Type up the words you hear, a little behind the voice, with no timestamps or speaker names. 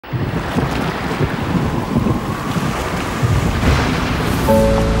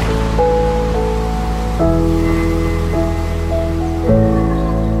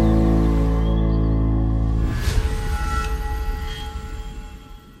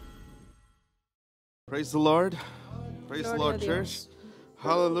Praise the Lord. Praise the Lord, church.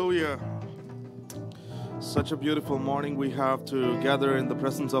 Hallelujah. Such a beautiful morning we have to gather in the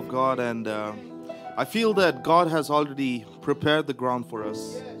presence of God, and I feel that God has already prepared the ground for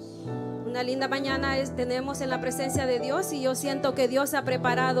us. Una linda mañana tenemos en la presencia de Dios y yo siento que Dios ha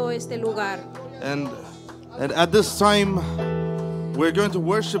preparado este lugar. And at this time, we're going to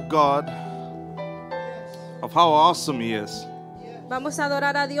worship God of how awesome He is. Vamos a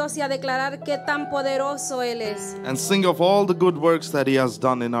adorar a Dios y a declarar qué tan poderoso Él es. And sing of all the good works that He has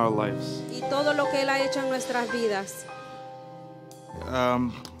done in our lives. Y todo lo que Él ha hecho en nuestras vidas.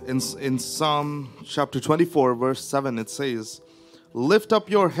 In Psalm chapter 24, verse 7, it says, "Lift up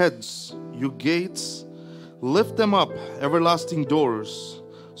your heads, you gates, lift them up, everlasting doors,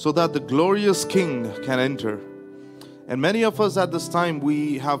 so that the glorious King can enter." And many of us at this time,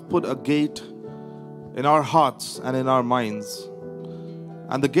 we have put a gate in our hearts and in our minds.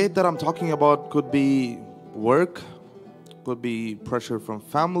 And the gate that I'm talking about could be work, could be pressure from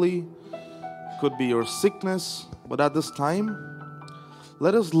family, could be your sickness. But at this time,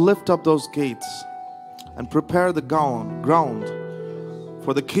 let us lift up those gates and prepare the ground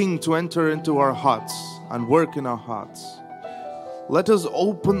for the King to enter into our hearts and work in our hearts. Let us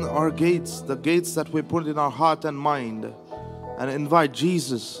open our gates, the gates that we put in our heart and mind, and invite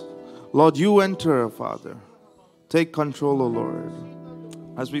Jesus. Lord, you enter, Father. Take control, O Lord.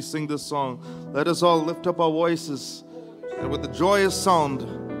 As we sing this song, let us all lift up our voices, and with a joyous sound,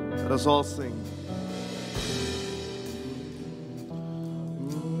 let us all sing.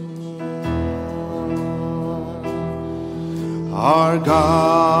 Our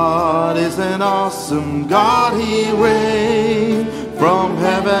God is an awesome God. He reigns from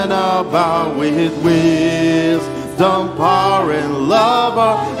heaven above with wisdom, power, and love.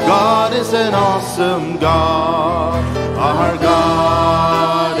 Our God is an awesome God. Our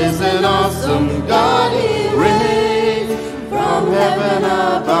God is an awesome God. He reigns from heaven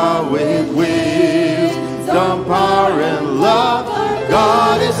above with wisdom, power, and love.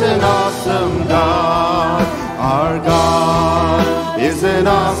 God is an awesome God. Our God is an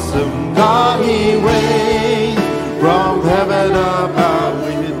awesome God. He reigns from heaven above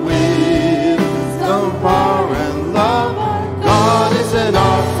with wisdom, power, and love. God is an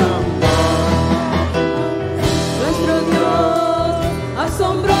awesome God. Nuestro Dios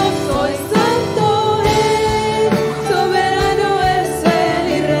asombroso y santo es, soberano es Él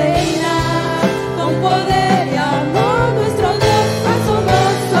y reina con poder y amor. Nuestro Dios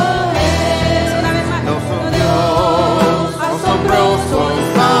asombroso es. Una vez más. Nuestro Dios asombroso y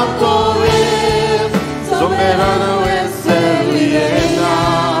santo es, Soberano es Él y reina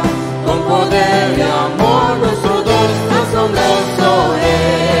con poder y amor. Nuestro Dios asombroso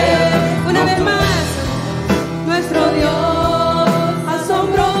es. Una vez más, nuestro Dios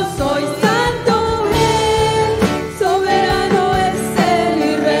asombroso y santo es, soberano es Él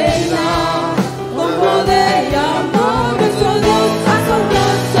y reina con poder y amor. Nuestro Dios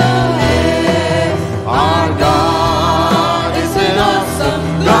asombroso es. Our God is an awesome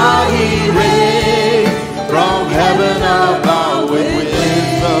God. He reigns from heaven above with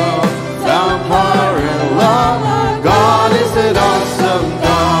wisdom, power, and love. God is an awesome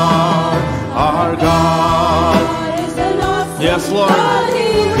God. Our God. is an awesome Yes, Lord. God.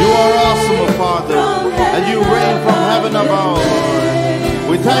 He You are awesome, O Father, and you reign from heaven above, Lord.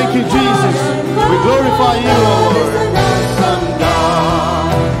 We thank you, Jesus. We glorify you, O Lord. Awesome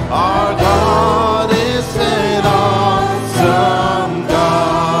God. Our God is an awesome God.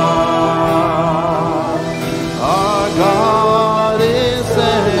 Our God is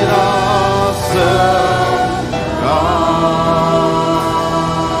an awesome God.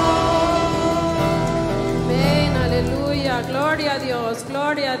 Amén, aleluya, gloria a Dios,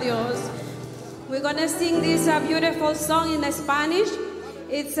 gloria a Dios. We're gonna sing this beautiful song in Spanish.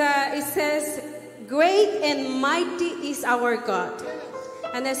 It says, "Great and mighty is our God."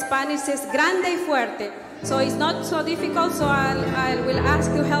 And the Spanish says, "Grande y fuerte." So it's not so difficult, so I will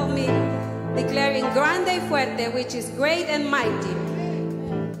ask you help me declaring grande y fuerte, which is great and mighty.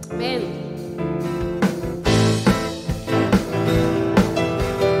 Amen.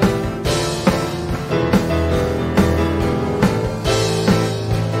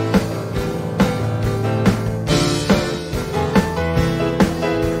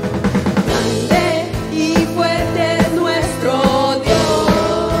 Grande y fuerte es nuestro Dios.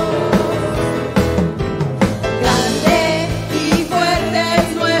 Grande y fuerte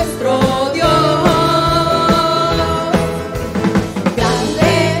es nuestro Dios.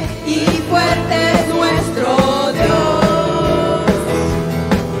 Grande y fuerte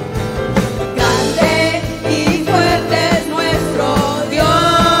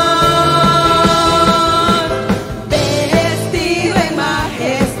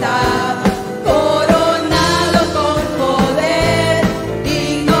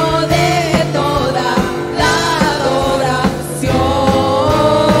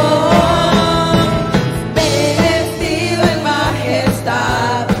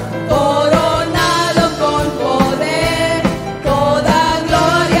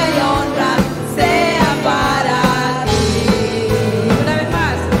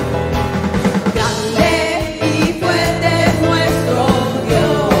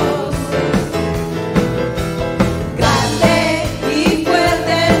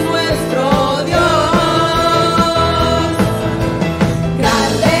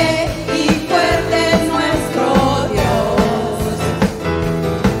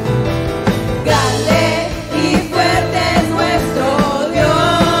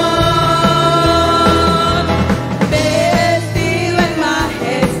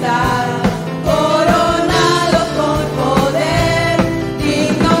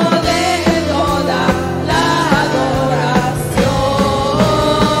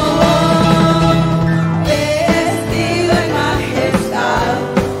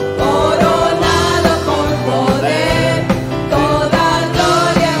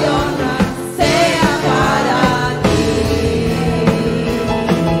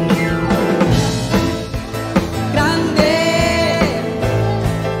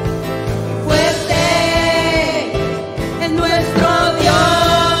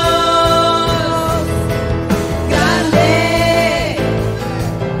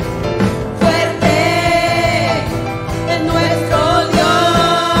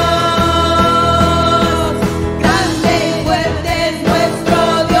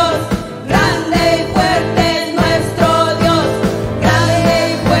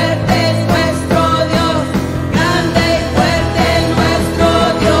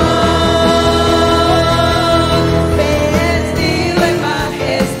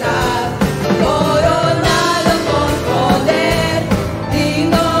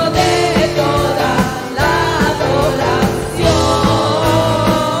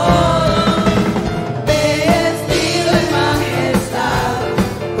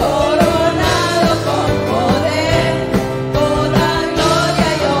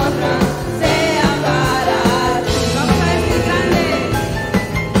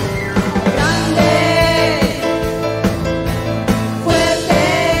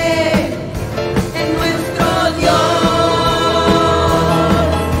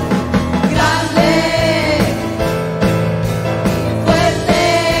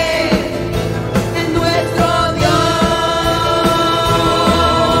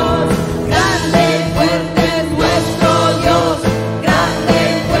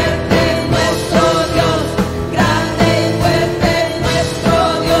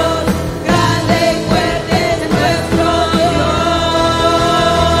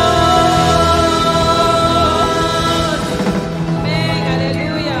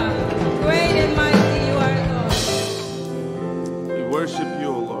you,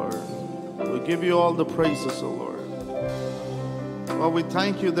 O Lord. We give you all the praises, O Lord. Lord, we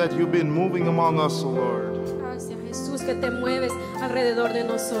thank you that you've been moving among us, O Lord. Gracias, Jesús, que te mueves alrededor de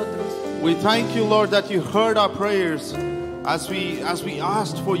nosotros. We thank you, Lord, that you heard our prayers as we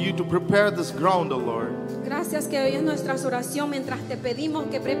asked for you to prepare this ground, O Lord. Gracias que oyes nuestras oraciones mientras te pedimos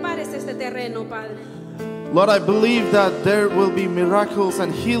que prepares este terreno, Padre. Lord, I believe that there will be miracles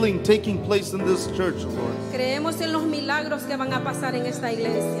and healing taking place in this church, Lord. Creemos en los milagros que van a pasar en esta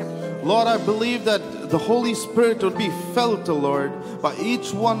iglesia. Lord, I believe that the Holy Spirit will be felt, Lord, by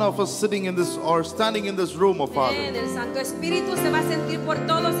each one of us sitting in this or standing in this room, Father. El Santo Espíritu se va a sentir por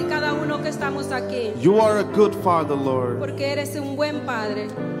todos y cada uno que estamos aquí. You are a good Father, Lord. Porque eres un buen Padre.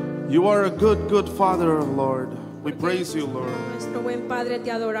 You are a good Father, Lord. We praise you, Lord. Nuestro buen Padre, te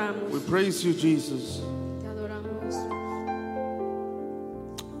adoramos. We praise you, Jesus. Te adoramos.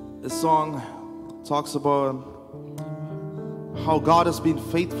 This song talks about how God has been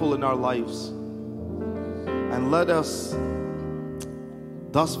faithful in our lives and led us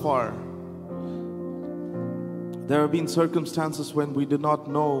thus far. There have been circumstances when we did not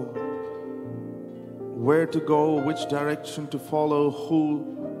know where to go, which direction to follow,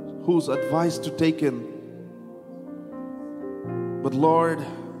 whose advice to take in. But Lord,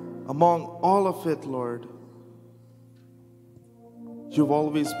 among all of it, Lord, you've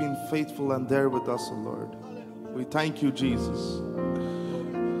always been faithful and there with us, O Lord. We thank you, Jesus.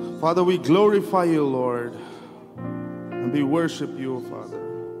 Father, we glorify you, Lord, and we worship you, O Father.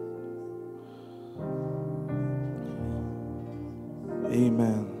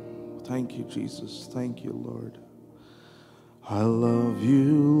 Amen. Thank you, Jesus. Thank you, Lord. I love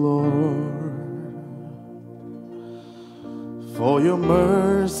you, Lord, for your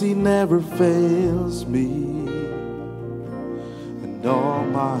mercy never fails me, and all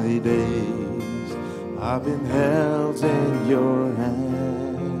my days I've been held in your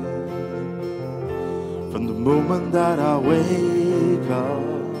hand. From the moment that I wake up,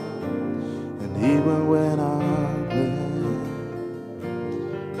 and even when I'm dead,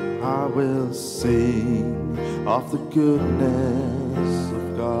 I will sing of the goodness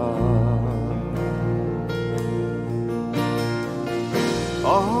of God.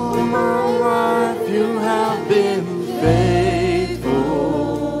 All my life you have been faithful.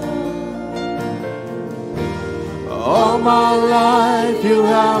 All my life you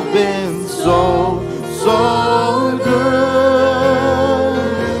have been so good.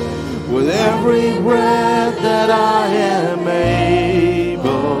 With every breath that I am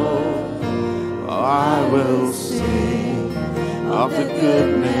able, I will sing of the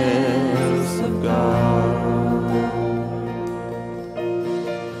goodness of God.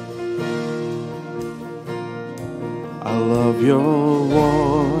 I love your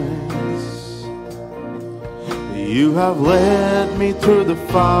voice. You have led me through the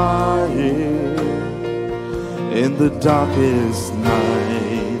fire in the darkest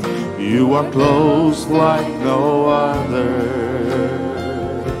night. You are close like no other.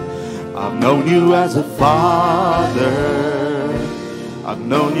 I've known you as a father. I've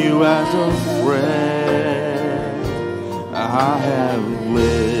known you as a friend. I have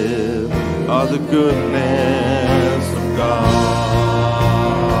lived of the goodness of God.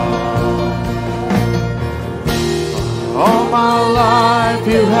 All my life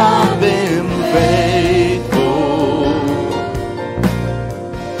you have been faithful.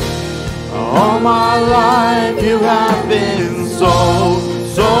 All my life you have been so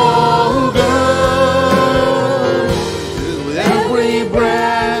good. With every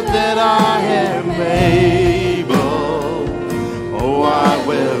breath that I am able, oh, I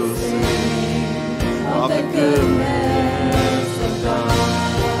will sing of the goodness of God.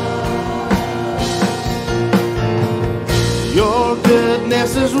 Your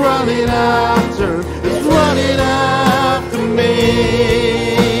goodness is running after me.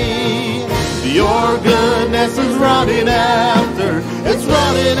 Your goodness is running after, it's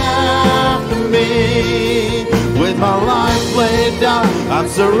running after me. With my life laid down, I'm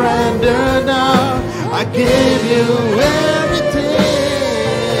surrendered now. I give you everything.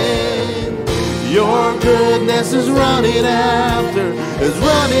 Your goodness is running after, it's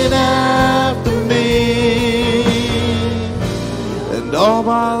running after me. And all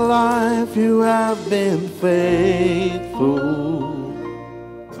my life you have been faithful.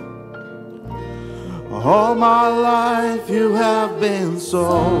 All my life you have been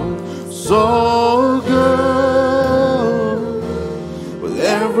so good. With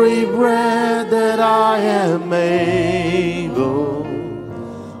every breath that I am able,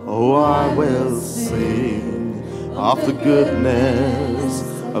 oh, I will sing of the goodness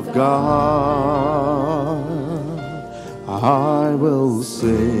of God. I I will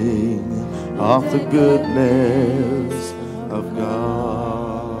sing of the goodness of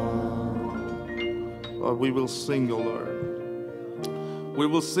God. Lord, we will sing, O Lord. We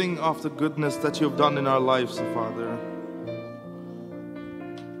will sing of the goodness that you have done in our lives, Father.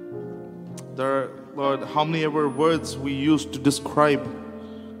 There are, Lord, how many ever words we use to describe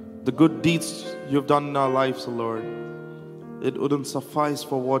the good deeds you have done in our lives, O Lord, it wouldn't suffice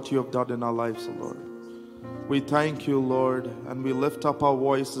for what you have done in our lives, O Lord. We thank you, Lord, and we lift up our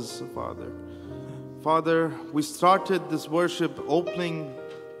voices, Father. Father, we started this worship opening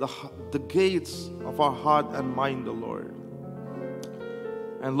the gates of our heart and mind, O Lord.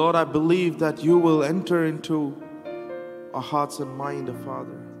 And Lord, I believe that you will enter into our hearts and mind, O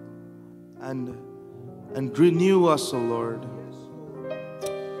Father, and renew us, O Lord.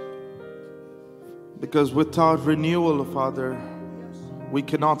 Because without renewal, O Father, we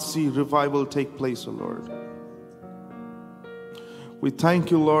cannot see revival take place, O Lord. We thank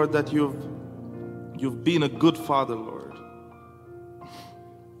you, Lord, that you've been a good Father, Lord.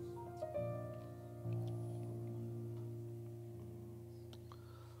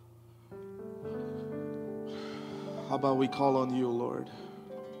 How about we call on you, Lord?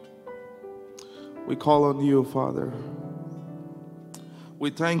 We call on you, Father. We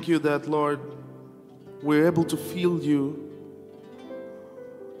thank you that, Lord, we're able to feel you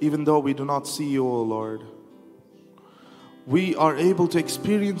even though we do not see you, O Lord. We are able to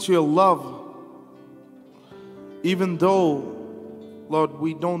experience your love even though, Lord,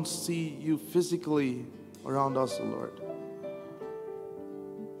 we don't see you physically around us, O Lord.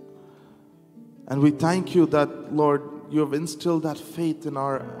 And we thank you that, Lord, you have instilled that faith in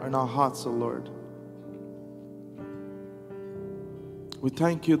our hearts, O Lord. We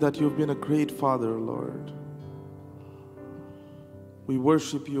thank you that you've been a great Father, O Lord. We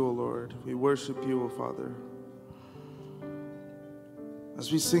worship you, O Lord. We worship you, O Father.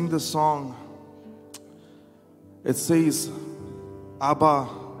 As we sing this song, it says, Abba,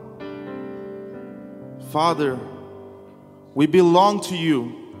 Father, we belong to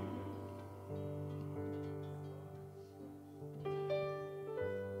you.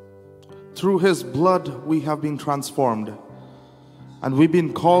 Through his blood we have been transformed, and we've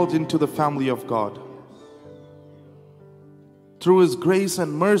been called into the family of God. Through his grace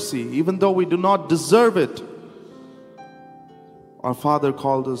and mercy, even though we do not deserve it, our Father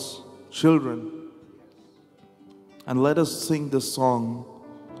called us children. And let us sing this song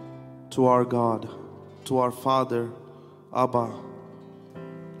to our God, to our Father, Abba.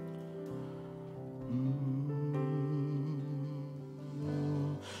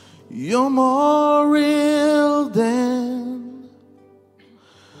 You're more real than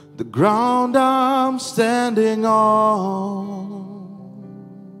the ground I'm standing on.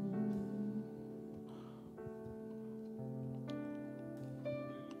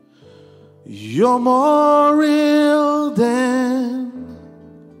 You're more real than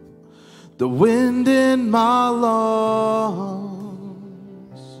the wind in my lungs.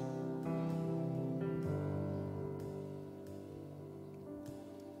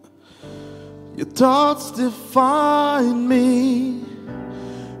 Your thoughts define me.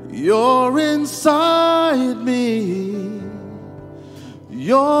 You're inside me.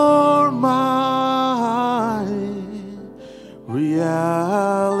 You're my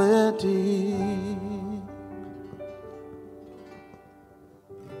reality.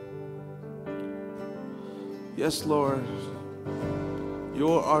 Yes, Lord,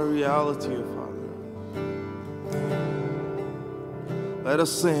 you're our reality, Father. Let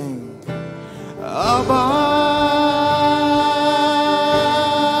us sing. Abba,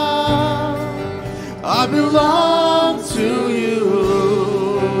 I belong to you.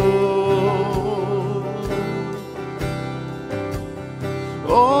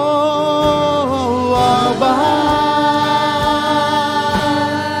 Oh, Abba,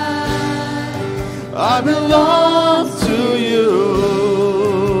 I belong to you.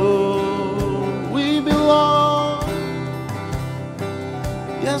 We belong.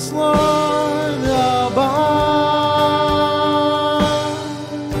 Yes, Lord, Abba,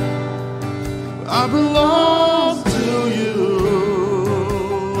 I belong to you.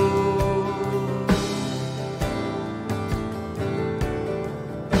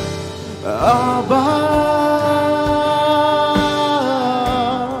 Abba,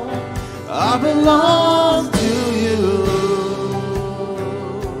 I belong to you.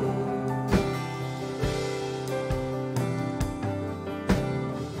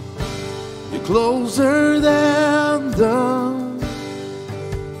 You're closer than the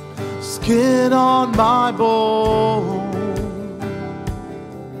skin on my bone.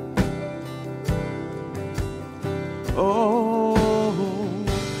 Oh,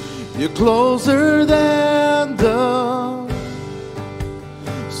 You're closer than the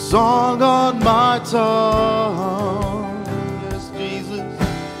song on my tongue. Yes, Jesus.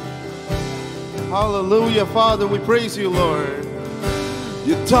 Hallelujah, Father, we praise you, Lord.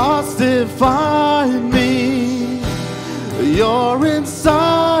 Your thoughts define me. You're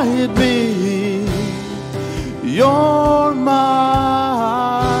inside me. You're my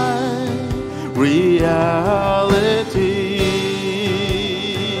reality.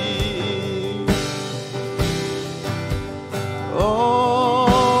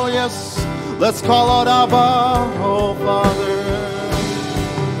 Oh, yes. Let's call out Abba, oh Father.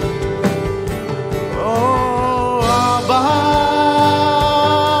 Oh, Abba.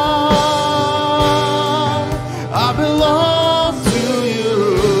 I belong to you.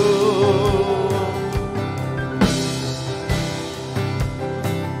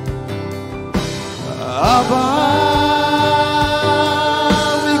 Abba,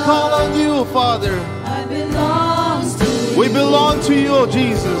 we call on you, Father. I belong to you. We belong to you,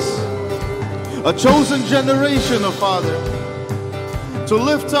 Jesus. A chosen generation, oh Father, to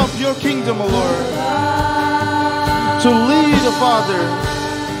lift up your kingdom, oh Lord. To lead, oh Father,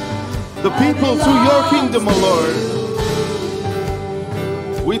 the people to your kingdom, oh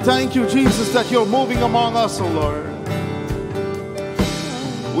Lord. We thank you, Jesus, that you're moving among us, oh Lord.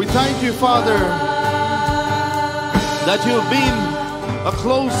 We thank you, Father, that you've been a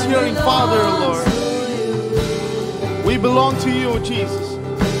close hearing Father, oh Lord. We belong to you, Jesus.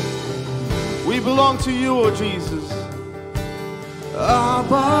 We belong to you, oh Jesus.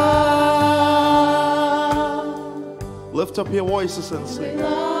 Abba. Lift up your voices and sing.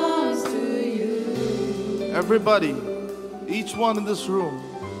 Everybody, each one in this room,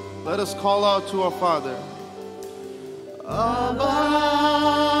 let us call out to our Father. Abba.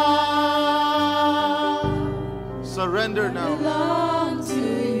 Surrender now.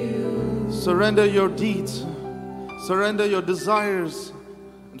 Surrender your deeds. Surrender your desires.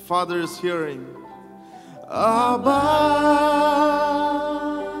 And Father is hearing. Abba,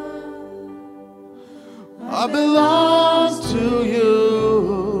 I belong to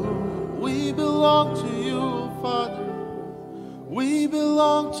you. We belong to you, Father. We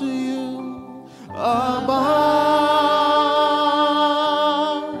belong to you. Abba,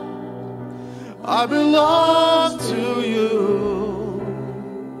 I belong to you.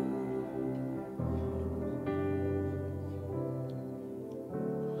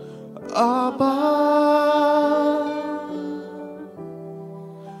 Abba,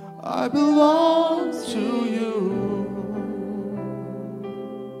 I belong to you.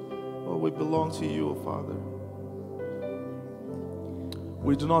 Oh, we belong to you, Father.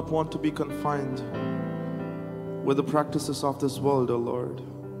 We do not want to be confined with the practices of this world, O Lord.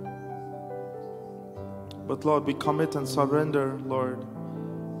 But Lord, we commit and surrender, Lord,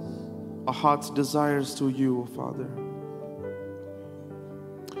 our heart's desires to you, Father.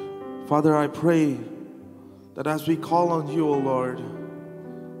 Father, I pray that as we call on you, O Lord,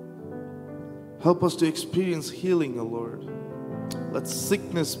 help us to experience healing, O Lord. Let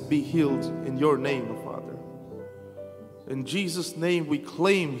sickness be healed in your name, O Father. In Jesus' name we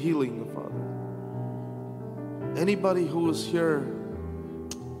claim healing, O Father. Anybody who is here,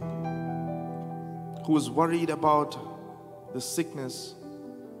 who is worried about the sickness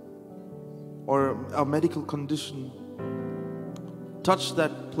or a medical condition, touch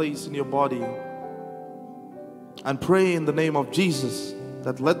that place in your body and pray in the name of Jesus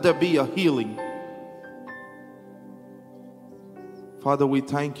that let there be a healing. Father, we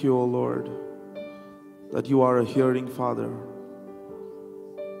thank you, O Lord, that you are a hearing Father.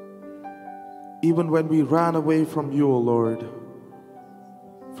 Even when we ran away from you, O Lord,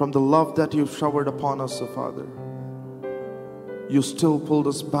 from the love that you've showered upon us, O Father, you still pulled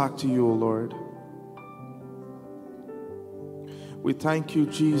us back to you, O Lord. We thank you,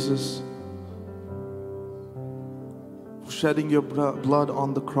 Jesus, for shedding your blood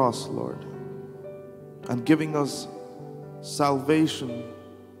on the cross, Lord, and giving us salvation,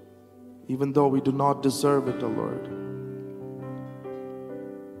 even though we do not deserve it, O Lord.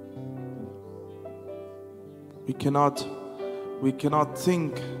 We cannot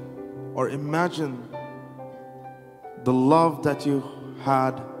think or imagine the love that you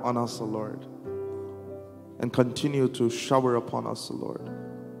had on us, O Lord, and continue to shower upon us, O Lord.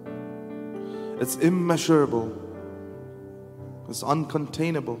 It's immeasurable, it's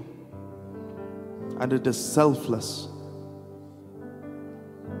uncontainable, and it is selfless.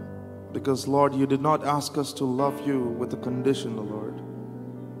 Because, Lord, you did not ask us to love you with a condition, O Lord.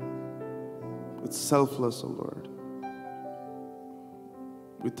 It's selfless, O Lord.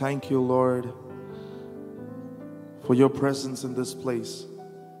 We thank you, Lord, for your presence in this place.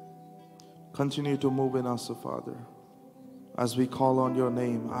 Continue to move in us, O Father. As we call on your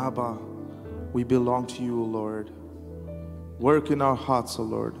name, Abba, we belong to you, O Lord. Work in our hearts, O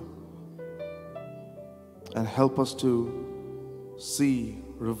Lord. And help us to see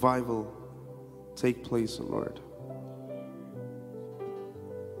revival take place, O Lord.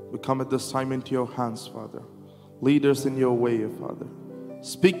 We commit this time into your hands, Father. Lead us in your way, Father.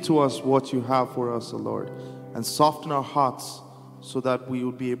 Speak to us what you have for us, O Lord. And soften our hearts so that we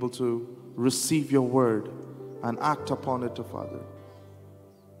will be able to receive your word and act upon it, O Father.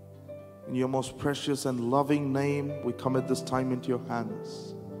 In your most precious and loving name, we commit this time into your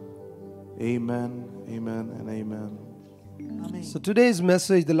hands. Amen, amen, and amen. Amén. So today's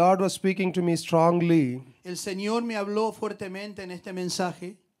message, the Lord was speaking to me strongly El Señor me habló fuertemente en este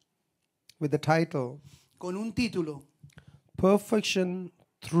mensaje with the title, con un título, Perfection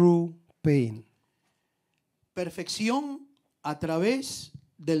Through Pain. Perfección a través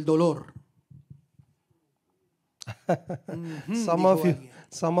del dolor.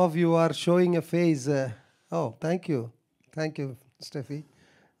 Some of you are showing a face. Oh, thank you, Steffi.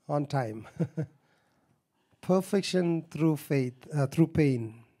 On time. Perfection through faith, through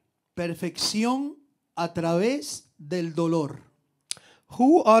pain. Perfección a través del dolor.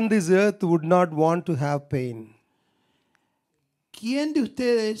 Who on this earth would not want to have pain? ¿Quién de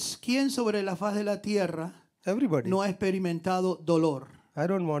ustedes, quién sobre la faz de la tierra Everybody. no ha experimentado dolor? I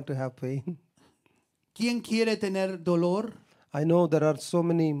don't want to have pain. ¿Quién quiere tener dolor? I know there are so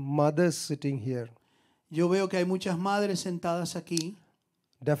many mothers sitting here. Yo veo que hay muchas madres sentadas aquí.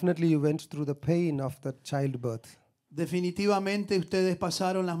 Definitely you went through the pain of the childbirth. Definitivamente ustedes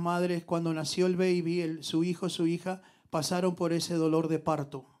pasaron, las madres, cuando nació el baby, su hijo, su hija, pasaron por ese dolor de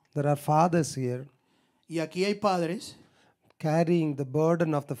parto. There are fathers here Y aquí hay padres carrying the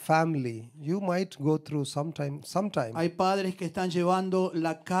burden of the family. You might go through sometime. Hay padres que están llevando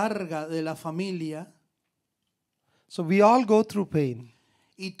la carga de la familia. So we all go through pain.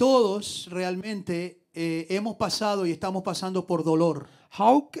 Y todos realmente hemos pasado y estamos pasando por dolor.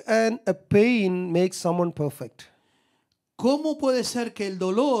 How can a pain make someone perfect? ¿Cómo puede ser que el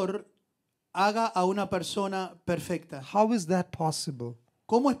dolor haga a una persona perfecta? How is that possible?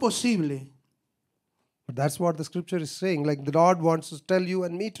 ¿Cómo es posible? But that's what the scripture is saying. Like the Lord wants to tell you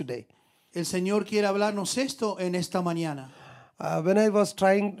and me today. El Señor quiere hablarnos esto en esta mañana. When I was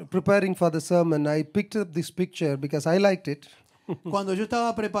preparing for the sermon, I picked up this picture because I liked it. Cuando yo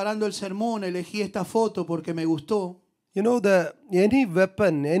estaba preparando el sermón, elegí esta foto porque me gustó. You know, any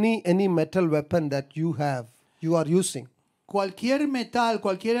weapon, any metal weapon that you are using. Cualquier metal,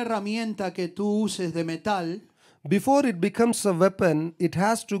 cualquier herramienta que tú uses de metal, Before it becomes a weapon, it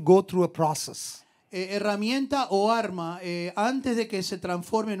has to go through a process. Herramienta o arma, antes de que se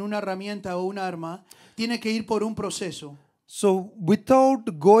transforme en una herramienta o un arma, tiene que ir por un proceso. So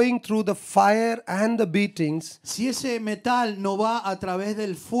without going through the fire and the beatings, Si ese metal no va a través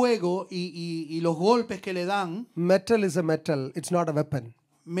del fuego y los golpes que le dan, metal is a metal, it's not a weapon.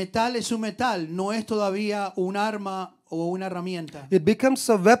 metal es un metal, no es todavía un arma o una herramienta. It becomes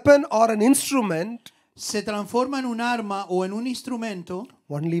a weapon or an instrument Se transforma en un arma o en un instrumento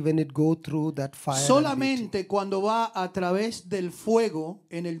only when it go through that fire and beating. solamente cuando va a través del fuego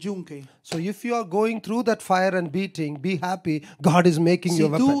en el yunque. So if you are going through that fire and beating, be happy, God is making Si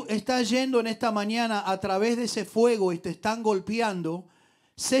you a tú weapon. estás yendo en esta mañana a través de ese fuego y te están golpeando,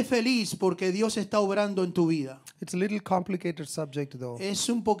 sé feliz porque Dios está obrando en tu vida. It's a little complicated subject though. Es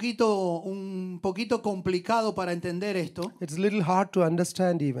un poquito complicado para entender esto. It's a little hard to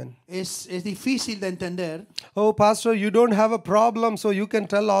understand even. Es difícil de entender. Oh, pastor, you don't have a problem, so you can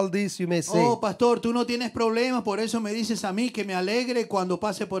tell all this, you may say. Oh, pastor, tú no tienes problemas, por eso me dices a mí que me alegre cuando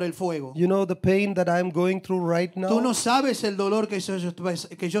pase por el fuego. You know the pain that I'm going through right now? Tú no sabes el dolor que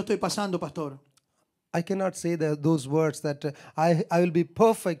yo estoy pasando, pastor. I cannot say those words that I will be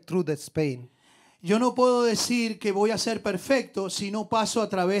perfect through this pain. Yo no puedo decir que voy a ser perfecto si no paso a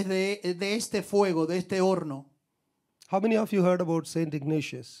través de este fuego, de este horno. How many of you heard about Saint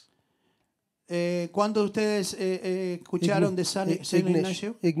Ignatius? ¿Cuántos de ustedes escucharon de San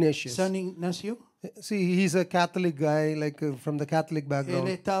Ignacio? Ignatius. San Ignacio. See, he's a Catholic guy, like from the Catholic Él background.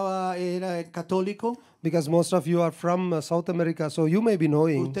 era católico. Because most of you are from South America, so you may be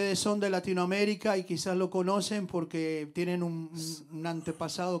knowing. Ustedes son de Latinoamérica y quizás lo conocen porque tienen un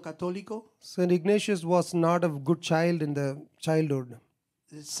antepasado católico. Saint Ignatius was not a good child in the childhood.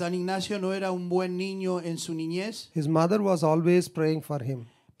 San Ignacio no era un buen niño en su niñez, His mother was always praying for him.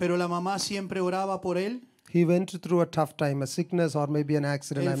 pero la mamá siempre oraba por él. He went through a tough time, a sickness or maybe an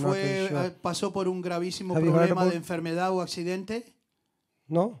accident, Él I'm not very sure. pasó por un gravísimo Have you heard problema about- de enfermedad o accidente.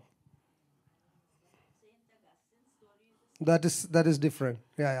 No? That is different.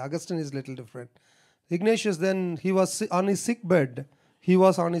 Yeah, Augustine is little different. Ignatius, then he was on his sick bed. He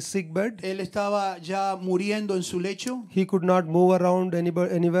was on his sick bed. Él estaba ya muriendo en su lecho, He could not move around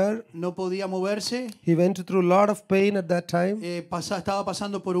anywhere. no podía moverse, He went through a lot of pain at that time. estaba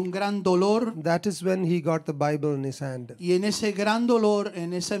pasando por un gran dolor. That is when he got the Bible in his hand. Y en ese gran dolor,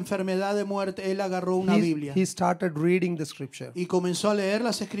 en esa enfermedad de muerte, él agarró una Biblia He started reading the scripture. y comenzó a leer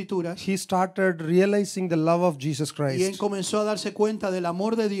las escrituras. He started realizing the love of Jesus Y él Christ. comenzó a darse cuenta del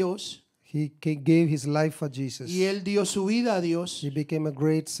amor de Dios. He gave his life for Jesus. Y él dio su vida a Dios. He became a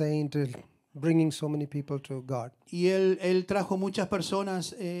great saint, bringing so many people to God. Y él trajo muchas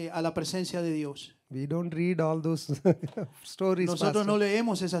personas a la presencia de Dios. We don't read all those stories. Nosotros no Pastor.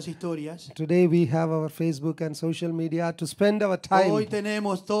 leemos esas historias. Today we have our Facebook and social media to spend our time. Hoy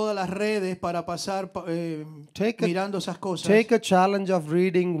tenemos todas las redes para pasar Take a- mirando esas cosas. Take a challenge of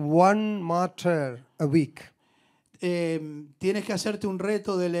reading one martyr a week. Tienes que hacerte un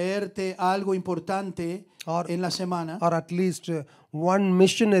reto de leerte algo importante Or- en la semana. Or at least one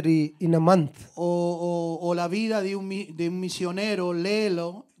missionary in a month. O la vida de un misionero,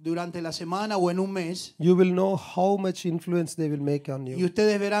 léelo durante la semana o en un mes. You will know how much influence they will make on Y you.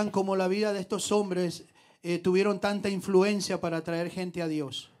 ustedes verán cómo la vida de estos hombres tuvieron tanta influencia para atraer gente a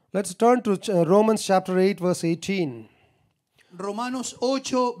Dios. Let's turn to Romans chapter 8 verse 18. Romanos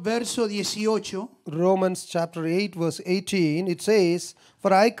 8, verso 18. Romans chapter 8 verse 18, it says,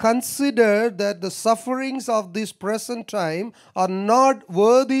 "For I consider that the sufferings of this present time are not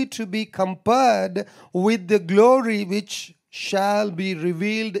worthy to be compared with the glory which shall be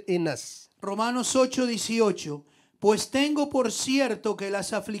revealed in us." Romanos 8, 18. Pues tengo por cierto que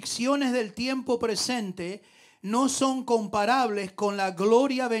las aflicciones del tiempo presente no son comparables con la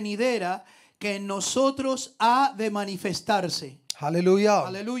gloria venidera que en nosotros ha de manifestarse. Hallelujah.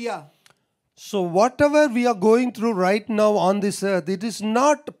 Aleluya. So whatever we are going through right now on this earth, it is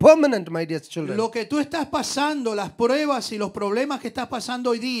not permanent, my dear children. Lo que tú estás pasando, las pruebas y los problemas que estás pasando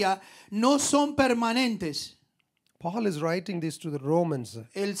hoy día, no son permanentes. Paul is writing this to the Romans.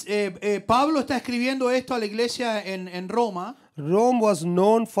 Pablo está escribiendo esto a la iglesia en Roma. Rome was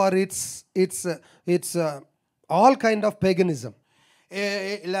known for its all kind of paganism.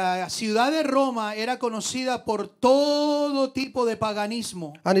 La ciudad de Roma era conocida por todo tipo de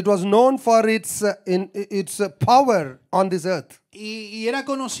paganismo. And it was known for its power on this earth. Y era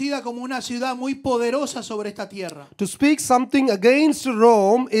conocida como una ciudad muy poderosa sobre esta tierra. To speak something against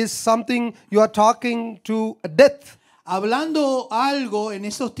Rome is something you are talking to death. Hablando algo en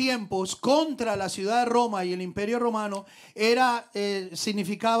esos tiempos contra la ciudad de Roma y el imperio romano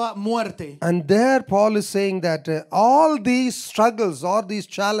significaba muerte. And there Paul is saying that all these struggles, all these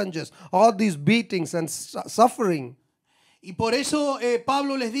challenges, all these beatings and suffering, Y por eso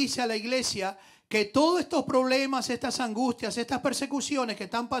Pablo les dice a la iglesia que todos estos problemas, estas angustias, estas persecuciones que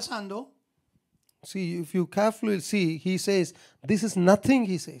están pasando, see, if you carefully see, he says, this is nothing,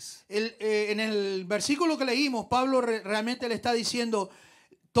 he says. en el versículo que leímos, Pablo realmente le está diciendo,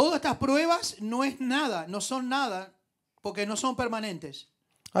 todas estas pruebas no es nada, no son nada, porque no son permanentes.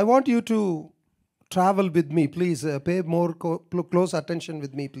 I want you to travel with me, please. Pay more close attention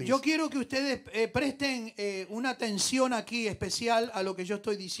with me, please. Yo quiero que ustedes presten una atención aquí especial a lo que yo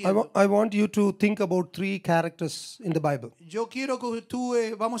estoy I diciendo. want you to think about three characters in the Bible. Yo quiero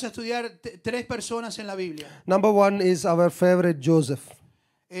que vamos a estudiar tres personas en la Biblia. Number one is our favorite Joseph.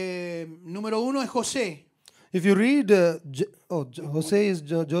 Número uno es José. If you read, Jose is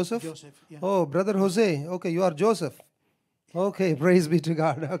Joseph? Joseph, yeah. Oh, brother Jose. Okay, you are Joseph. Okay, praise be to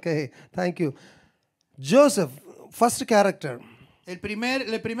God. Okay, thank you. Joseph, first character. El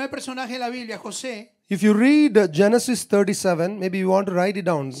primer personaje de la Biblia, José. If you read Genesis 37, maybe you want to write it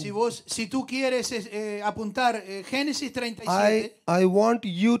down. Si tú quieres apuntar Génesis 37, I want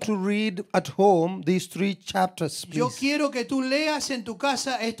you to read at home these three chapters, yo please. quiero que tú leas en tu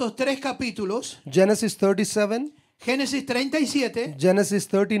casa estos tres capítulos. Genesis 37, Génesis 37, Genesis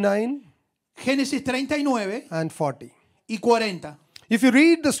 39, Génesis 39 and 40. y 40. If you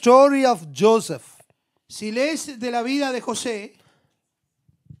read the story of Joseph, Si lees de la vida de José,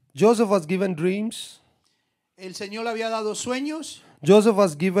 Joseph was given dreams. el Señor le había dado sueños, Joseph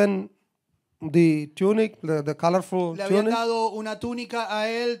was given the tunic, the colorful le habían tunic. dado una túnica a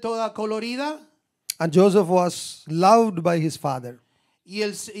él toda colorida And Joseph was loved by his father. y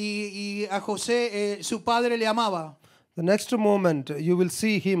a José su padre le amaba. The next moment, you will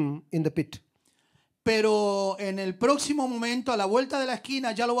see him in the pit. Pero en el próximo momento, a la vuelta de la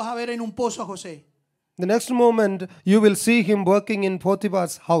esquina, ya lo vas a ver en un pozo a José. The next moment, you will see him working in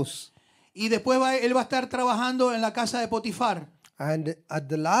Potiphar's house. Y después él va a estar trabajando en la casa de Potifar. And at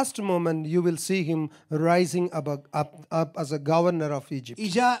the last moment, you will see him rising up as a governor of Egypt. Y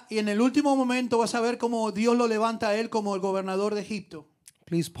ya en el último momento vas a ver cómo Dios lo levanta a él como el gobernador de Egipto.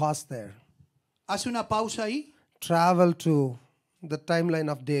 Please pause there. Hace una pausa ahí Travel to the timeline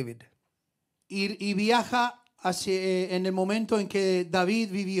of David. y viaja hacia, en el momento en que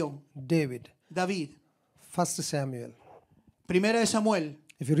David vivió. David, David, 1 Samuel. Primera de Samuel.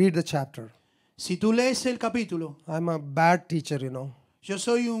 If you read the chapter, Si tú lees el capítulo, I'm a bad teacher, yo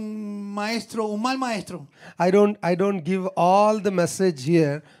soy un maestro, un mal maestro. I don't give all the message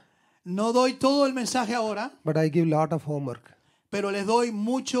here, No doy todo el mensaje ahora, but I give lot of homework. pero les doy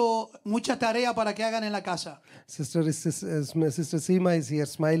mucha tarea para que hagan en la casa. Sister Seema is here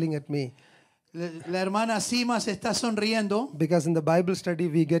smiling at me La hermana Sima se está sonriendo because in the Bible study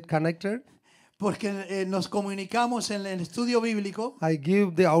we get connected. porque nos comunicamos en el estudio bíblico. I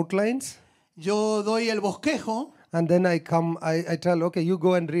give the outlines Yo doy el bosquejo and then I tell, okay, you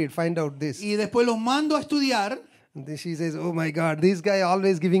go and read, find out this. y después los mando a estudiar. And then she says, oh my God, this guy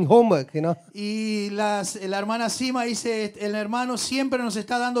always giving homework, Y la hermana Sima dice, el hermano siempre nos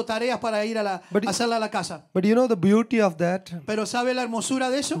está dando tareas para ir a hacerla a la casa. But you know the beauty of that? Pero ¿sabe la hermosura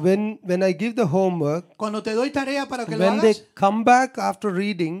de eso? When I give the homework, Cuando te doy tarea para que lo when they hagas, come back after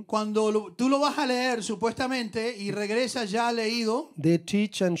reading, cuando tú lo vas a leer supuestamente y regresas ya leído, they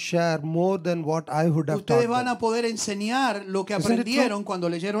teach and share more than what I would have ustedes taught van them. a poder enseñar lo que Isn't it true? aprendieron cuando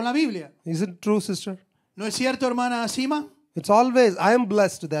leyeron la Biblia. Is it true, sister? ¿No es cierto, hermana Sima? It's always, I am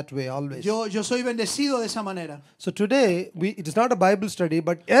blessed that way, always. Yo soy bendecido de esa manera. So today, it is not a Bible study,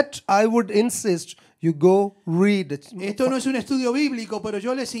 but yet I would insist you go read it. Esto no es un estudio bíblico, pero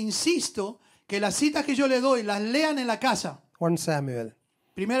yo les insisto que las citas que yo les doy las lean en la casa. 1 Samuel.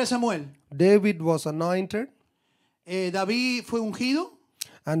 Primera Samuel. David was anointed, David fue ungido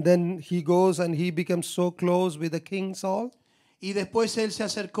and then he goes and he becomes so close with the king Saul. y después él se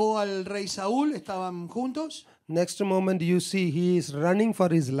acercó al rey Saúl, estaban juntos. Next moment you see he is running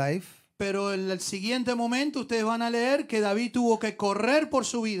for his life. Pero en el siguiente momento ustedes van a leer que David tuvo que correr por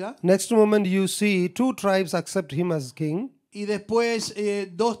su vida. Next moment you see two tribes accept him as king. Y después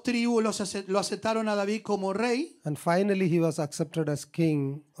dos tribus lo aceptaron a David como rey. And finally he was accepted as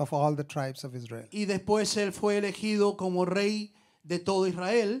king of all the tribes of Israel. Y después él fue elegido como rey de todo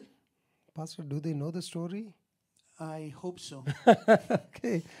Israel. Pastor, do they know the story? I hope so.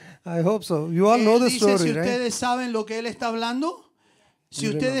 Okay, I hope so. You all know Él the dice, story, si right? ustedes saben lo que él está hablando, si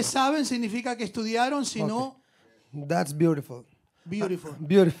ustedes saben significa que estudiaron, si no, That's beautiful. beautiful.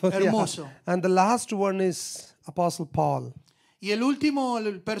 Beautiful. yeah. Hermoso. And the last one is Apostle Paul. Y el último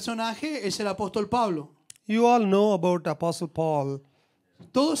personaje es el apóstol Pablo. You all know about Apostle Paul,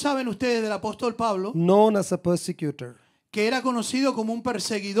 Todos saben ustedes del apóstol Pablo, known as a persecutor, que era conocido como un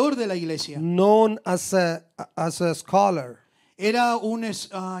perseguidor de la iglesia. known as a scholar, Era un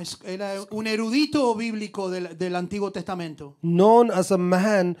erudito bíblico del Antiguo Testamento. known as a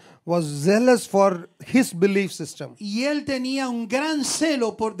man was zealous for his belief system. Y él tenía un gran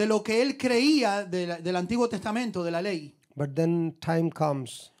celo de lo que él creía del Antiguo Testamento, de la ley. But then time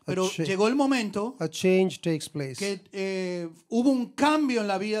comes, Pero llegó el momento a change takes place. que hubo un cambio en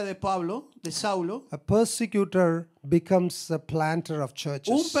la vida de Pablo, de Saulo. A persecutor becomes a planter of Un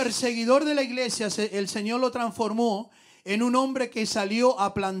churches. perseguidor de la iglesia, el Señor lo transformó en un hombre que salió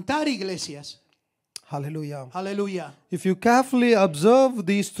a plantar iglesias. Hallelujah. Aleluya. If you carefully observe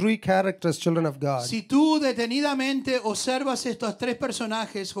these three characters, children of God, Si tú detenidamente observas estos tres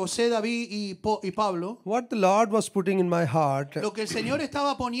personajes, José, David y Pablo, what the Lord was putting in my heart, lo que el Señor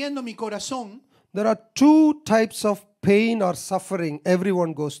estaba poniendo en mi corazón, there are two types of pain or suffering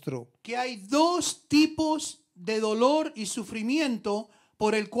everyone goes through. que hay dos tipos de dolor y sufrimiento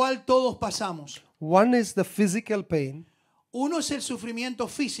por el cual todos pasamos. One is the physical pain. Uno es el sufrimiento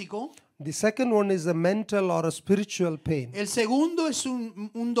físico, The second one is the mental or a spiritual pain. el segundo es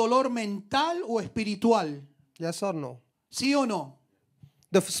un dolor mental o espiritual. Yes or no? ¿Sí o no?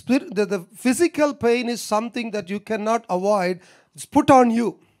 The physical pain is something that you cannot avoid. It's put on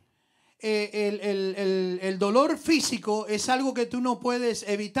you. El dolor físico es algo que tú no puedes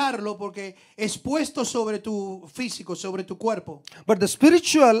evitarlo porque es puesto sobre tu físico, sobre tu cuerpo. But the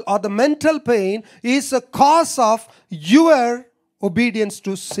spiritual or the mental pain is a cause of your obedience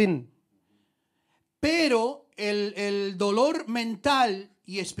to sin. Pero el dolor mental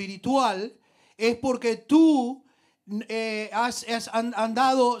y espiritual es porque tú has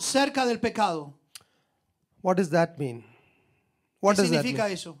andado cerca del pecado. What does that mean? What ¿Qué does that significa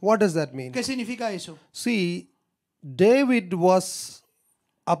mean? eso? What does that mean? ¿Qué significa eso? See, David was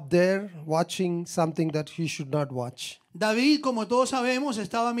up there watching something that he should not watch. David, como todos sabemos,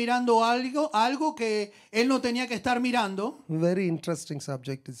 estaba mirando algo que él no tenía que estar mirando. Very interesting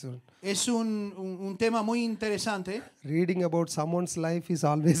subject this one. Es un tema muy interesante. Reading about someone's life is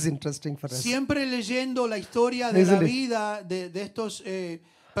always interesting for us. Siempre leyendo la historia de Isn't la it? vida de estos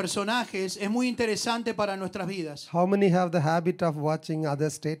personajes es muy interesante para nuestras vidas. How many have the habit of watching other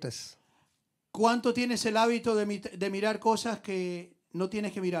status? ¿Cuánto tienes el hábito de mirar cosas que no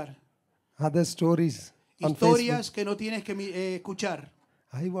tienes que mirar? Other stories on Historias Facebook? que no tienes que escuchar.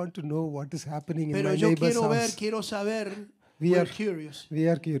 I want to know what is happening in Pero my yo neighbor's quiero ver, house. quiero saber. We We're are- curious. We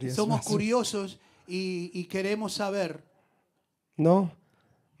are curious. Somos Pastor. curiosos y queremos saber. No?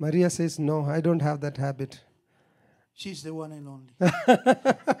 Maria says, no, I don't have that habit. She's the one and only.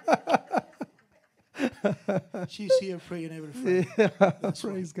 She's here praying every Friday.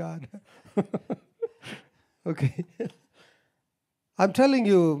 Praise God. Okay. I'm telling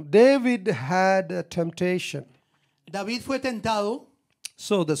you, David had a temptation. David fue tentado.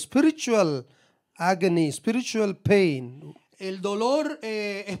 So the spiritual agony, spiritual pain, El dolor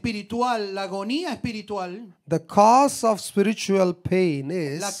espiritual, la agonía espiritual, the cause of spiritual pain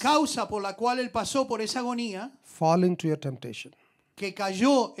la is causa por la cual él pasó por esa agonía, falling to your temptation. que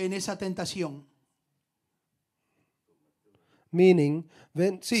cayó en esa tentación. Meaning,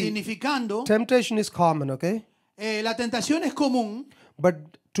 when, see, Significando, temptation is common, okay? la tentación es común, But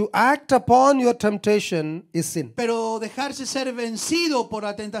to act upon your temptation is sin. pero dejarse ser vencido por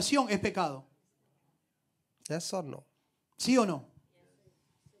la tentación es pecado. Yes or no? ¿Sí o no?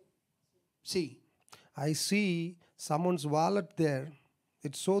 Sí. I see someone's wallet there.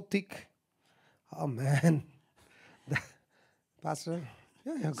 It's so thick. Oh man. Pastor?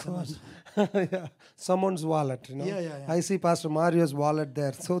 Yeah, go on. Yeah. Someone's wallet, you know. Yeah. I see Pastor Mario's wallet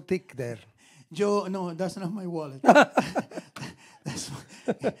there, so thick there. No, that's not my wallet. That's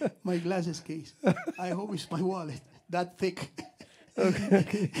my glasses case. I hope it's my wallet. That thick.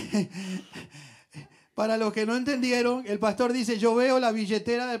 Para los que no entendieron, el pastor dice, yo veo la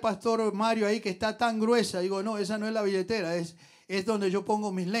billetera del pastor Mario ahí que está tan gruesa. Digo, no, esa no es la billetera, es donde yo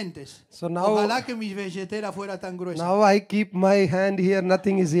pongo mis lentes. So now- Ojalá que mi billetera fuera tan gruesa. Now I keep my hand here,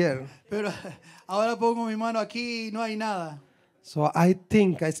 nothing is here. Pero ahora pongo mi mano aquí y no hay nada. So I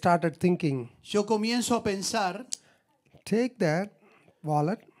started thinking, Yo comienzo a pensar, take that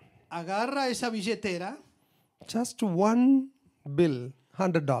wallet, agarra esa billetera, just one bill,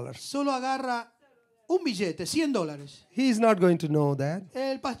 $100. solo agarra un billete, $100. He is not going to know that.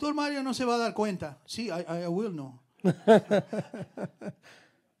 El pastor Mario no se va a dar cuenta. Sí, I will know.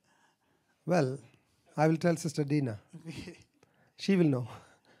 Well, I will tell Sister Dina. She will know.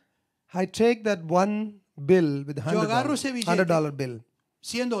 I take that one bill with Yo agarro ese billete. $100 bill.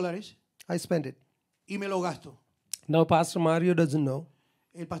 $100 I spend it. y me lo gasto. Now Pastor Mario doesn't know.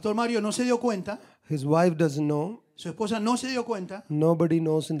 El pastor Mario no se dio cuenta, His wife doesn't know. su esposa no se dio cuenta, Nobody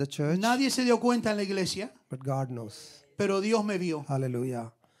knows in the church, nadie se dio cuenta en la iglesia, but God knows. pero Dios me vio.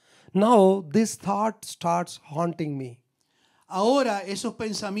 Hallelujah. Now this thought starts haunting me. Ahora esos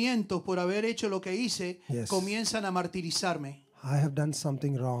pensamientos por haber hecho lo que hice Yes. comienzan a martirizarme. I have done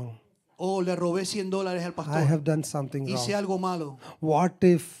something wrong. Oh, le robé $100 al I pastor. have done something Hice wrong. algo malo. What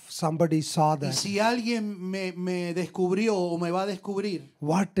if somebody saw Y that? si alguien me descubrió o me va a descubrir,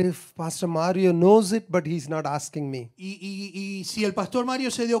 What if Pastor Mario knows it, but he's not asking me? y si el pastor Mario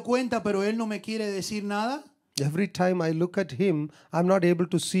se dio cuenta, pero él no me quiere decir nada, Every time I look at him, I'm not able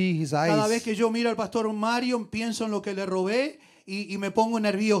to see his cada vez eyes que yo miro al pastor Mario, pienso en lo que le robé y me pongo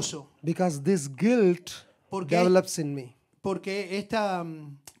nervioso. because this guilt Porque- develops in me. Porque esta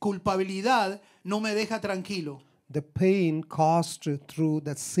culpabilidad no me deja tranquilo. The pain caused through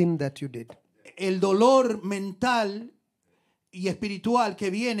the sin that you did. El dolor mental y espiritual que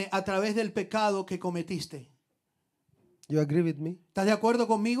viene a través del pecado que cometiste. You agree with me? ¿Estás de acuerdo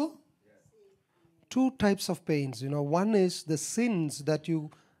conmigo? Two types of pains. One is the sins that you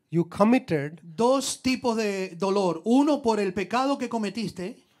committed Dos tipos de dolor. Uno por el pecado que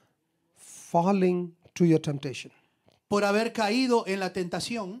cometiste, falling to your temptation. por haber caído en la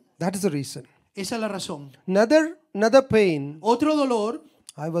tentación. That is the reason. Esa es la razón. Another pain, Otro dolor,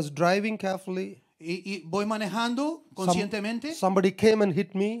 I was driving carefully. y voy manejando conscientemente, Somebody came and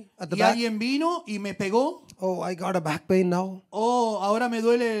hit me at the y back. alguien vino y me pegó. Oh, I got a back pain now. Oh, ahora me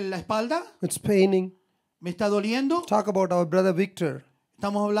duele la espalda, It's paining. me está doliendo. Talk about our brother Victor.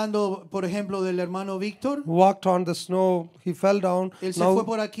 Estamos hablando, por ejemplo, del hermano Víctor. Walked on the snow. He fell down. Él se Now fue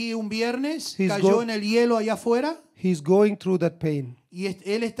por aquí un viernes, He's cayó go- en el hielo allá afuera he's going through that pain. y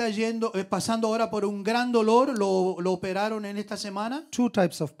él está pasando ahora por un gran dolor. Lo operaron en esta semana. Two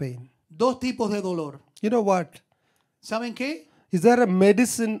types of pain. Dos tipos de dolor. You know what? ¿Saben qué? Is there a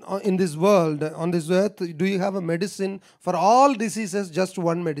medicine in this world, on this earth? Do you have a medicine for all diseases, just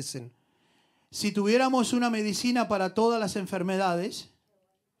one medicine? Si tuviéramos una medicina para todas las enfermedades,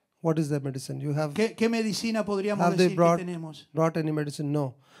 What is that medicine? You have, ¿qué medicina podríamos have they decir que tenemos? brought any medicine?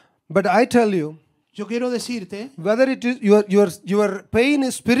 No. But I tell you, Yo quiero decirte, whether it is your pain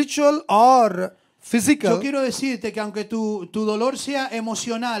is spiritual or physical, yo quiero decirte que aunque tu dolor sea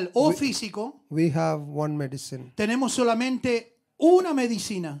emocional o físico, we have one medicine, tenemos solamente una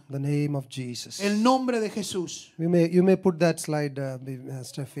medicina, the name of Jesus. el nombre de Jesús. You may put that slide,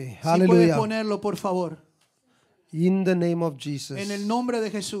 Steffi. Si puedes Hallelujah. ponerlo, por favor. In the name of Jesus. En el nombre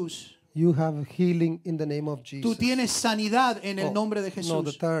de Jesús. You have healing in the name of Jesus. Tú tienes sanidad en el nombre de No,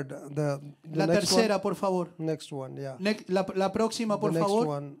 the Jesús. third. The La next tercera, one. por favor. Next one, yeah. La próxima, por The next favor.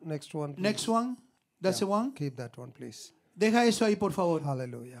 one. Next one. Please. Next one. That's the one. Keep that one, please. Deja eso ahí, por favor.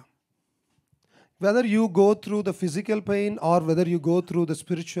 Hallelujah. Whether you go through the physical pain or whether you go through the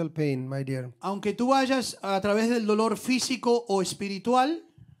spiritual pain, my dear, Aunque tú vayas a través del dolor físico o espiritual,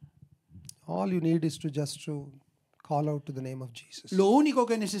 all you need is to call out to the name of Jesus. lo único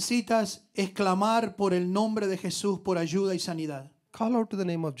que necesitas es clamar por el nombre de Jesús por ayuda y sanidad. Call out to the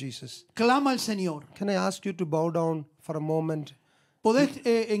name of Jesus. Clama al Señor. Can I ask you to bow down for a moment? ¿Podés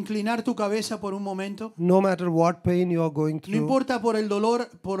inclinar tu cabeza por un momento? No matter what pain you are going No through, importa por el dolor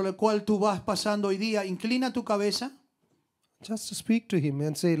por el cual tú vas pasando hoy día, inclina tu cabeza just to speak to Him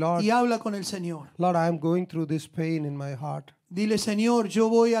and say, Lord, y habla con el Señor. Lord, I am going through this pain in my heart. Dile, Señor, yo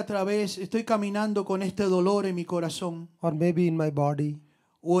voy a través, estoy caminando con este dolor en mi corazón Or maybe in my body.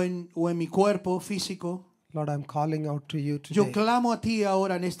 o en mi cuerpo físico. Lord, I'm calling out to you Yo today. clamo a ti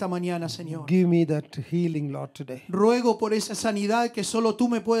ahora en esta mañana, Señor. Give me that healing, Lord, today. Ruego por esa sanidad que solo tú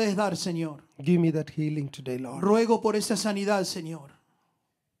me puedes dar, Señor. Give me that healing today, Lord. Ruego por esa sanidad, Señor.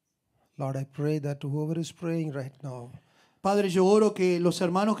 Lord, I pray that whoever is praying right now, Padre, yo oro que los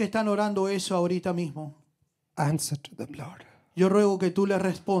hermanos que están orando eso ahorita mismo, answer to them, Lord. yo ruego que tú les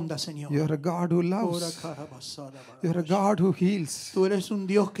respondas, Señor. You're a God who loves. You're a God who heals. Tú eres un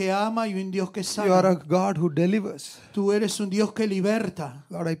Dios que ama y un Dios que You are a sana. God who delivers. Tú eres un Dios que liberta.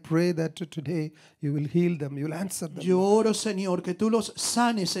 Lord, I pray that today you will heal them. You will answer them. Yo oro, Señor, que tú los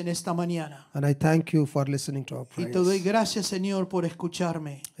sanes en esta mañana. And I thank you for listening to our Y prayers. te doy gracias, Señor, por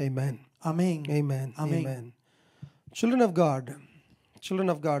escucharme. Amen. Amén. Amen. Amén. Amen. Children of God. Children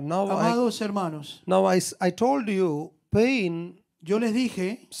of God. Amados hermanos, Now I told you pain yo les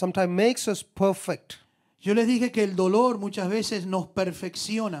dije sometimes makes us perfect. que el dolor muchas veces nos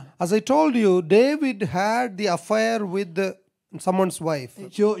perfecciona. As I told you, David had the affair with someone's wife.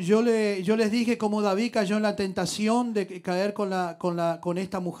 Yo les dije como David cayó en la tentación de caer con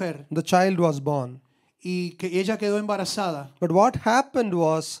esta mujer The child was born. y que ella quedó embarazada. But what happened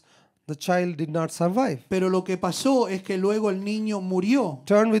was the child did not survive. Pero lo que pasó es que luego el niño murió.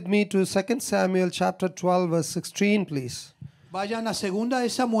 Turn with me to 2 Samuel chapter 12 verse 16, please. Vayan a 2 de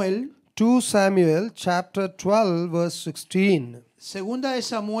Samuel, 2 Samuel chapter 12 verse 16. 2 de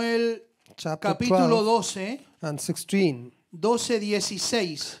Samuel Chapter capítulo 12 12, and 16.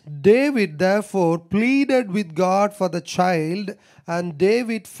 12:16. David therefore pleaded with God for the child, and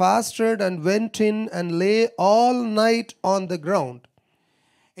David fasted and went in and lay all night on the ground.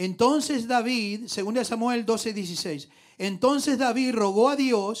 Entonces David, 2 de Samuel 12:16. Entonces David rogó a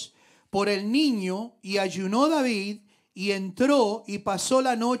Dios por el niño y ayunó David y entró y pasó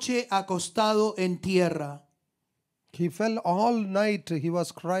la noche acostado en tierra. He fell all night, he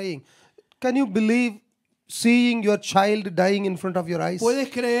was crying. Can you believe seeing your child dying in front of your eyes? ¿Puedes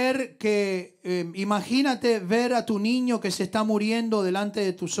creer que, imagínate ver a tu niño que se está muriendo delante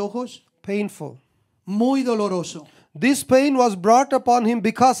de tus ojos? Painful. Muy doloroso. This pain was brought upon him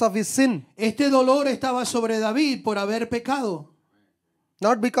because of his sin, Este dolor estaba sobre David por haber pecado.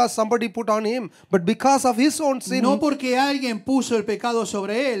 not because somebody put on him, but because of his own sin. No porque alguien puso el pecado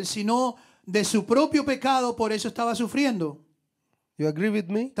sobre él, sino de su propio pecado, por eso estaba sufriendo. You agree with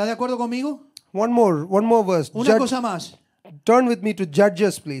me? ¿Está de acuerdo conmigo? One more verse. Una cosa más. Turn with me to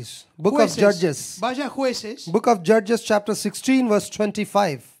Judges, please. Book of Judges. Vaya Jueces. Book of Judges, chapter 16, verse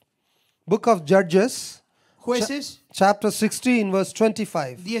 25. Book of Judges, Jueces chapter 16, verse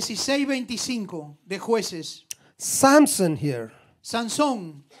 25. 16:25 de Jueces. Samson here.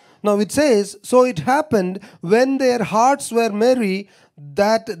 Sansón. Now it says, so it happened when their hearts were merry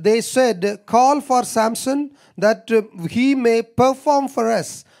that they said, call for Samson that he may perform for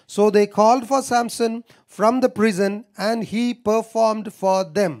us. So they called for Samson from the prison and he performed for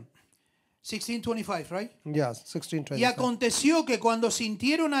them. 16:25, right? Yeah, 16:25. Y aconteció que cuando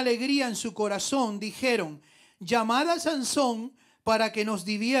sintieron alegría en su corazón, dijeron, llamad a Sansón para que nos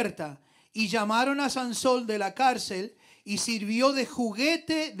divierta. Y llamaron a Sansón de la cárcel y sirvió de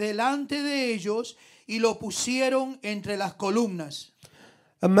juguete delante de ellos y lo pusieron entre las columnas.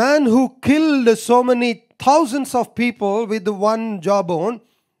 A man who killed so many thousands of people with the one jawbone,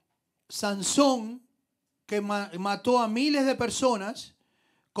 Sansón, que mató a miles de personas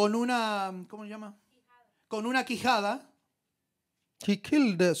con una, ¿cómo se llama? Con una quijada. he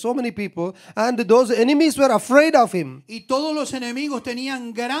killed so many people, and those enemies were afraid of him. Y todos los enemigos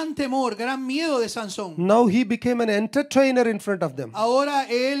tenían gran temor, gran miedo de Sansón. Now he became an entertainer in front of them. Ahora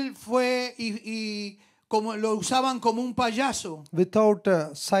él fue y como lo usaban como un payaso Without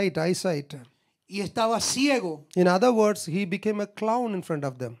eyesight. y estaba ciego. In other words, he became a clown in front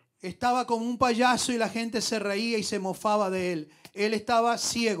of them. Estaba como un payaso y la gente se reía y se mofaba de él. Él estaba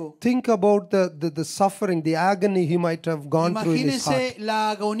ciego. Think about the suffering, the agony he might have gone through in his heart. Imagínense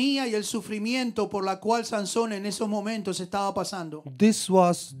la agonía y el sufrimiento por la cual Sansón en esos momentos estaba pasando. This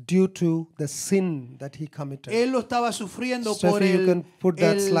was due to the sin that he committed. Él lo estaba sufriendo Steffi, por you can put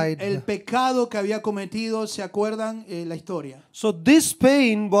that slide. el pecado que había cometido. ¿Se acuerdan la historia? So this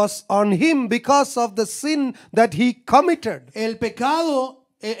pain was on him because of the sin that he committed. El pecado,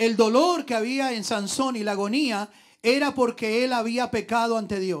 el dolor que había en Sansón y la agonía era porque él había pecado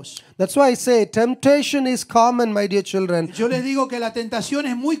ante Dios. That's why I say temptation is common, my dear children. Yo les digo que la tentación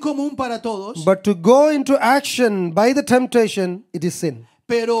es muy común para todos, But to go into action by the temptation, it is sin.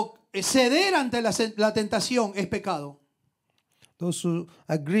 pero ceder ante la tentación es pecado. Those who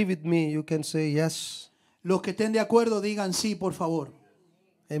agree with me, you can say yes. Los que estén de acuerdo digan sí, por favor.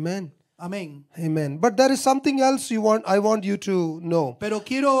 Amen. Amén. Amen. But there is something else I want you to know. Pero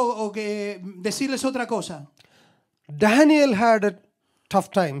quiero decirles otra cosa. Daniel had a tough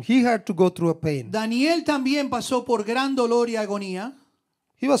time. He had to go through a pain. Daniel también pasó por gran dolor y agonía.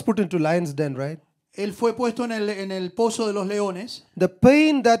 He was put into lion's den, right? Él fue puesto en el pozo de los leones. The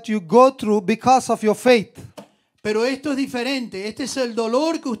pain that you go through because of your faith. Pero esto es diferente. Este es el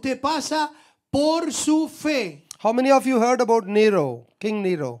dolor que usted pasa por su fe. How many of you heard about Nero, King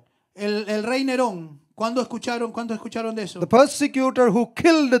Nero? El rey Nerón. ¿Cuándo escucharon de eso? The persecutor who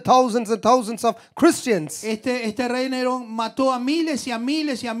killed thousands and thousands of Christians. Este rey Nerón mató a miles y a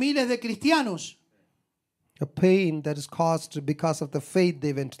miles y a miles de cristianos. A pain that is caused because of the faith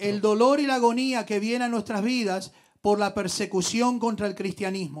they went through. El dolor y la agonía que viene a nuestras vidas por la persecución contra el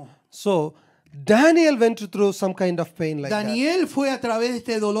cristianismo. So, Daniel went through some kind of pain like that. Daniel fue a través de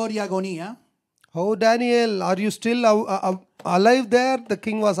este dolor y agonía. Oh, Daniel, are you still alive there? The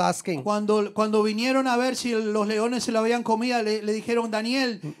king was asking. Cuando vinieron a ver si los leones se lo habían comido, le dijeron,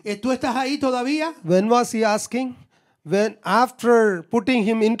 Daniel, ¿tú estás ahí todavía? When was he asking? When after putting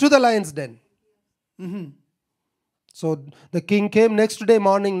him into the lion's den. So the king came next day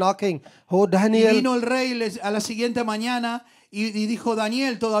morning knocking. Oh, Y Daniel, vino el rey a la siguiente mañana y dijo,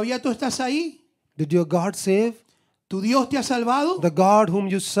 Daniel, ¿todavía tú estás ahí? did your God save? ¿Tu Dios te ha salvado? The God whom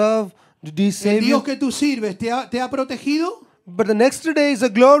you serve, did he ¿El save Dios you? que tú sirves te ha protegido? But the next day is a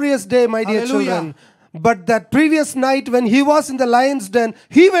glorious day, my dear Hallelujah. children. But that previous night when he was in the lion's den,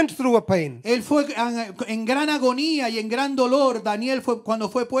 he went through a pain. Él fue en gran agonía y en gran dolor. Daniel cuando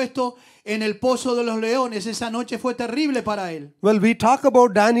fue puesto en el pozo de los leones. Esa noche fue terrible para él. Well, we talk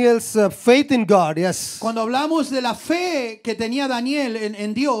about Daniel's faith in God, yes. Cuando hablamos de la fe que tenía Daniel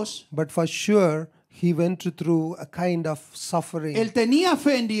en Dios, But for sure, he went through a kind of suffering. él tenía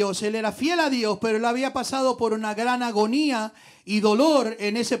fe en Dios, él era fiel a Dios, pero él había pasado por una gran agonía y dolor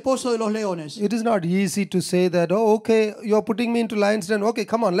en ese pozo de los leones. It is not easy to say that, oh, okay, you're putting me into lion's den. Okay,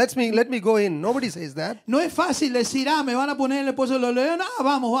 come on, let me go in. Nobody says that. No es fácil decir, me van a poner en el pozo de los leones.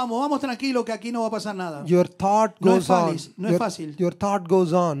 Vamos tranquilo que aquí no va a pasar nada. Your thought No goes es on. fácil, no es fácil. Your thought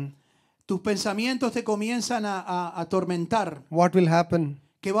goes on. Tus pensamientos te comienzan a atormentar. What will happen?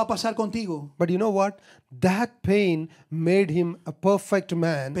 ¿Qué va a pasar contigo? But you know what? That pain made him a perfect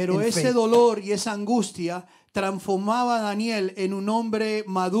man. Pero in ese faith. dolor y esa angustia transformaba a Daniel en un hombre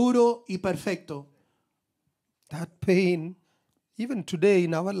maduro y perfecto. That pain, even today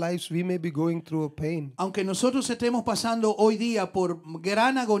in our lives, we may be going through a pain. Aunque nosotros estemos pasando hoy día por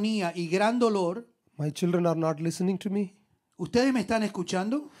gran agonía y gran dolor, My children are not listening to me. ¿ustedes me están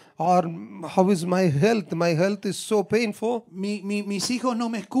escuchando? Or how is my health? My health is so painful. Mis hijos no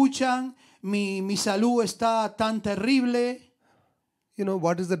me escuchan, mi salud está tan terrible. You know,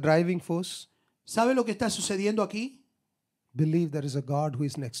 what is the driving force? ¿Sabe lo que está sucediendo aquí? Believe there is a God who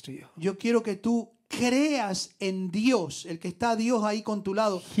is next to you. Yo quiero que tú creas en Dios, el que está Dios ahí con tu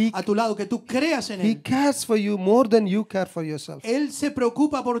lado, a tu lado, que tú creas en He Él. cares for you more than you care for yourself. Él se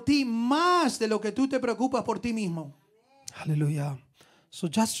preocupa por ti más de lo que tú te preocupas por ti mismo. Hallelujah. So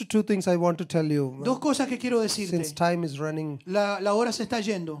just two things I want to tell you. Dos cosas que quiero Since decirte. time is running. La hora se está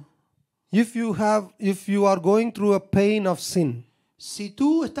yendo. If you are going through a pain of sin, Si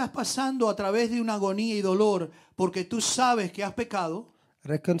tú estás pasando a través de una agonía y dolor porque tú sabes que has pecado,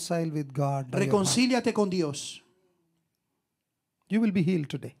 reconcile with God. by your heart. reconcíliate con Dios. You will be healed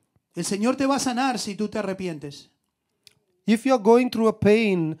today. El Señor te va a sanar si tú te arrepientes. If you are going through a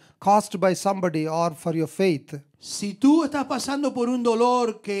pain caused by somebody or for your faith, Si tú estás pasando por un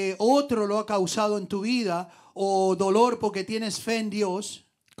dolor que otro lo ha causado en tu vida o dolor porque tienes fe en Dios,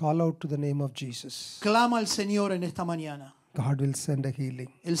 call out to the name of Jesus. clama al Señor en esta mañana. God will send a healing.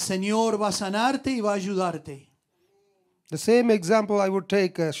 El Señor va a sanarte y va a ayudarte. The same example I would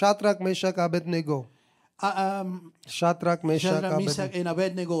take Shadrach, Meshach, Abednego. Shadrach, Meshach, Shadrach, Mesach Abednego. y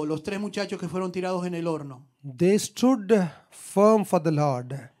Abednego, los tres muchachos que fueron tirados en el horno, They stood firm for the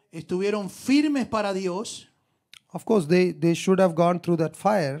Lord. estuvieron firmes para Dios. Of course, they should have gone through that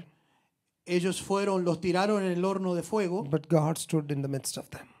fire, Ellos los tiraron en el horno de fuego, but God stood in the midst of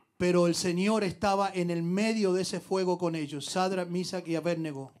them. pero el Señor estaba en el medio de ese fuego con ellos. Shadrach, Mesach y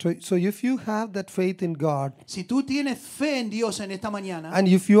Abednego. So if you have that faith in God, Si tú tienes fe en Dios en esta mañana, and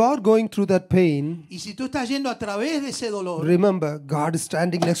if you are going through that pain, y si tú estás yendo a través de ese dolor, remember, God is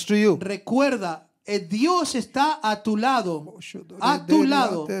standing next to you. recuerda, Dios está a tu lado,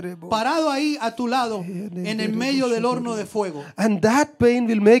 parado ahí a tu lado, en el medio del horno de fuego. And that pain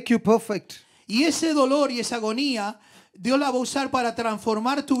will make you perfect. Y ese dolor y esa agonía, Dios la va a usar para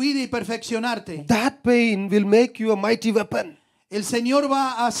transformar tu vida y perfeccionarte. That pain will make you a mighty weapon. El Señor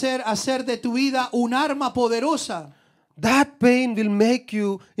va a hacer de tu vida un arma poderosa. That pain will make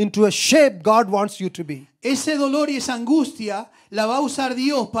you into a shape God wants you to be. Ese dolor y esa angustia la va a usar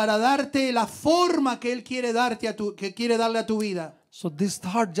Dios para darte la forma que Él quiere que quiere darle a tu vida. So this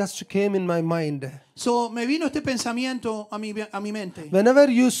thought just came in my mind. Me vino este pensamiento a mi mente. Whenever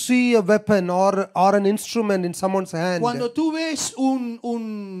you see a weapon or an instrument in someone's hand, Cuando tú ves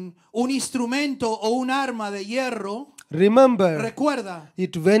un instrumento o un arma de hierro, remember, recuerda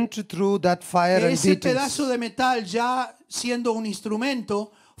it went through that fire que and ese beatings. pedazo de metal, ya siendo un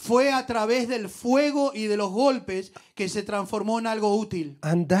instrumento, fue a través del fuego y de los golpes que se transformó en algo útil.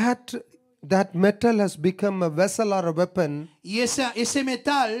 And that metal has become a vessel or a weapon Y ese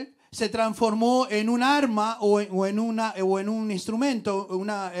metal se transformó en un arma o en un instrumento,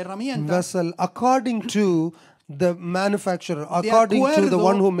 una herramienta, vessel according to the manufacturer, de according to the acuerdo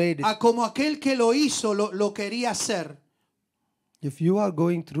one who made it. a como aquel que lo hizo lo quería hacer. If you are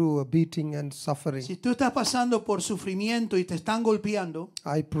going through a beating and suffering, Si tú estás pasando por sufrimiento y te están golpeando,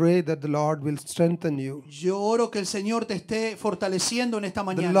 I pray that the Lord will strengthen you. yo oro que el Señor te esté fortaleciendo en esta The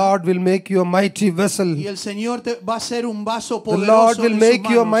mañana. Lord will make you a mighty vessel. Y el Señor va a ser un vaso The Lord poderoso will en make sus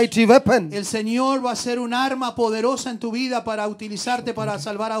you a manos. mighty weapon El Señor va a ser un arma poderosa en tu vida para utilizarte para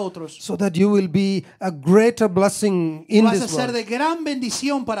salvar a otros. so that you will be a greater blessing in Vas a this ser world. de gran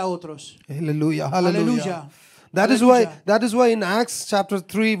bendición para otros. Hallelujah. Aleluya. Hallelujah. That is why in Acts chapter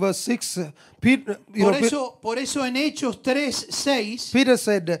 3 verse 6 Peter, Por eso en Hechos 3:6 Peter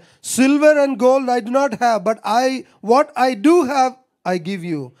said, "Silver and gold I do not have, but what I do have I give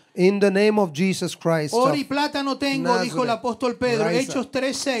you in the name of Jesus Christ." Oro y plata no tengo, dijo el Nazareth. apóstol Pedro. Rise Hechos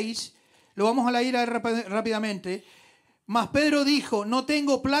 3:6, lo vamos a leer rápidamente. Mas Pedro dijo, no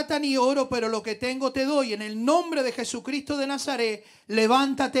tengo plata ni oro, pero lo que tengo te doy. En el nombre de Jesucristo de Nazaret,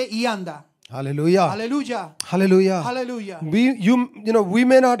 levántate y anda. Hallelujah. Aleluya. Hallelujah. Aleluya. We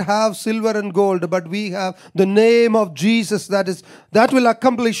may not have silver and gold, but we have the name of Jesus that will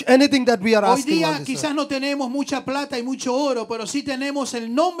accomplish anything that we are Hoy asking día on this earth. quizás no tenemos mucha plata y mucho oro, pero sí tenemos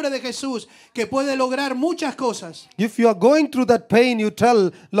el nombre de Jesús que puede lograr muchas cosas. If you are going through that pain, you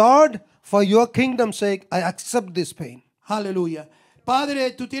tell, Lord, for your kingdom's sake, I accept this pain. Aleluya.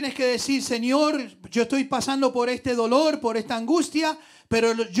 Padre, tú tienes que decir, Señor, yo estoy pasando por este dolor, por esta angustia,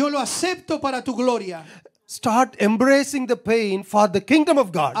 pero yo lo acepto para tu gloria. Start embracing the pain for the kingdom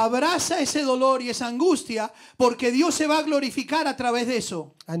of God. Abraza ese dolor y esa angustia porque Dios se va a glorificar a través de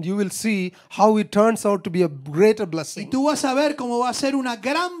eso. And you will see how it turns out to be a greater Y blessing. tú vas a ver cómo va a ser una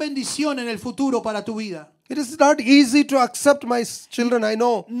gran bendición en el futuro para tu vida. It is not easy to accept, my children, I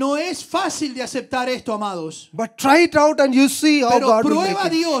know. No es fácil de aceptar esto, amados. But try it out and you see how Pero God will prueba a make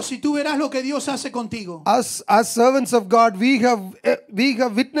it. Dios y tú verás lo que Dios hace contigo. As servants of God, we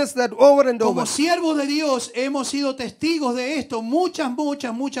have witnessed that over and over. Como siervos de Dios hemos sido testigos de esto muchas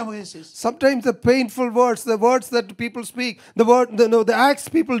veces. Sometimes the painful words, the words that people speak, the acts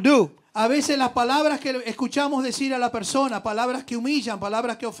people do. A veces las palabras que escuchamos decir a la persona, palabras que humillan,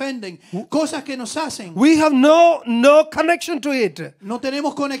 palabras que ofenden, cosas que nos hacen. We have no connection to it. No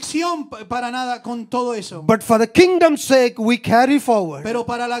tenemos conexión para nada con todo eso. But for the kingdom's sake, we carry forward. Pero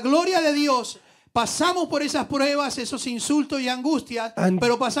para la gloria de Dios, Pasamos por esas pruebas, esos insultos y angustias, And-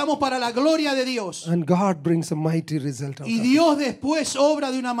 pero pasamos para la gloria de Dios. And God brings a mighty result out Y of it. Dios después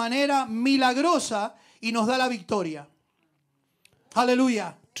obra de una manera milagrosa y nos da la victoria.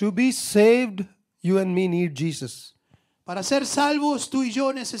 Aleluya. To be saved, you and me need Jesus. Para ser salvos, tú y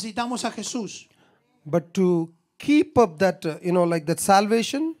yo necesitamos a Jesús. But to keep up that, like that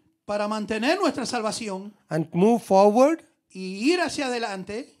salvation Para mantener nuestra salvación and move forward, y ir hacia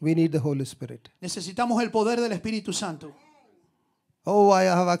adelante, we need the Holy Spirit. necesitamos el poder del Espíritu Santo. Oh, I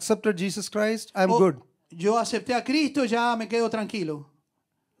have accepted Jesus Christ. I'm Oh, good. yo acepté a Cristo, ya me quedo tranquilo.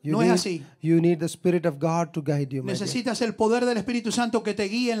 You No es need, así. you need the Spirit of God to guide you, my dear. Necesitas el poder del Espíritu Santo que te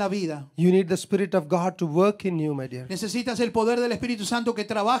guíe en la vida. You need the Spirit of God to work in you, my dear. Necesitas el poder del Espíritu Santo que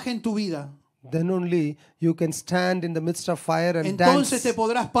trabaje en tu vida. Then only you can stand in the midst of fire and Entonces dance. te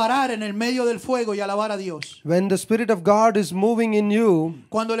podrás parar en el medio del fuego y alabar a Dios. When the Spirit of God is moving in you,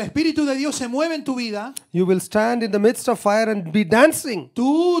 Cuando el Espíritu de Dios se mueve en tu vida, you will stand in the midst of fire and be dancing.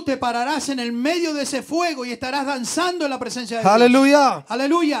 tú te pararás en el medio de ese fuego y estarás danzando en la presencia de Dios. Hallelujah.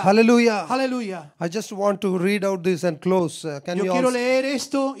 Aleluya. Hallelujah. Aleluya. I just want to read out this and close. Can Yo you quiero all, leer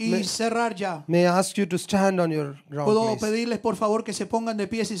esto y cerrar ya. may I ask you to stand on your ground, ¿Puedo please? pedirles por favor que se pongan de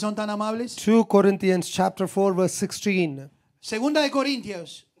pie si son tan amables? 2 Corinthians chapter 4 verse 16. Segunda de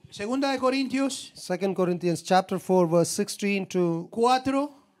Corintios 2 Corinthians chapter 4 verse 16 to 4.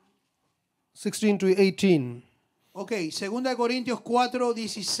 18. Ok, segunda de Corintios 4,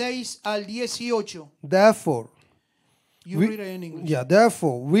 16 al 18. Therefore, You We- read it in English.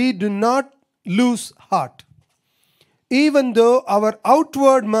 therefore, we do not lose heart. Even though our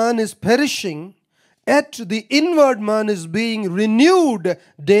outward man is perishing, yet the inward man is being renewed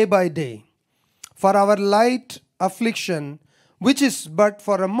day by day. For our light affliction, which is but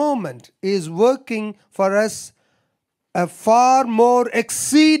for a moment, is working for us a far more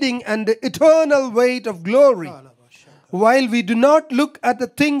exceeding and eternal weight of glory. While we do not look at the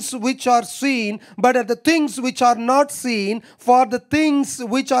things which are seen, but at the things which are not seen, for the things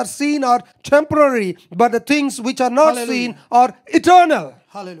which are seen are temporary, but the things which are not Hallelujah. seen are eternal.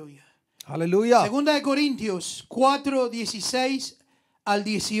 Aleluya. Hallelujah. Segunda de Corintios 4, 16 al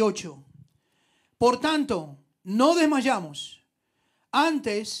 18. Por tanto, no desmayamos.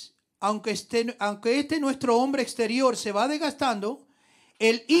 Antes, aunque este nuestro hombre exterior se va desgastando,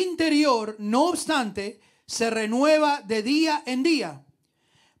 el interior, no obstante, se renueva de día en día.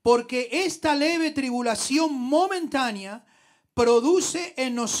 Porque esta leve tribulación momentánea produce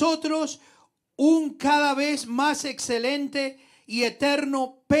en nosotros un cada vez más excelente y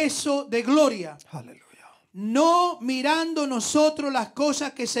eterno peso de gloria. Hallelujah. No mirando nosotros las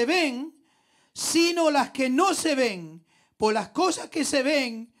cosas que se ven, sino las que no se ven. Por las cosas que se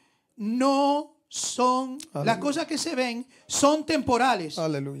ven no son, las cosas que se ven son temporales,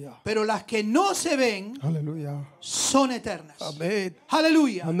 Hallelujah. pero las que no se ven Hallelujah. son eternas. Amen.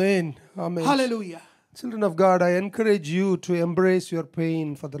 Aleluya. Amen. Amen. Aleluya. Children of God, I encourage you to embrace your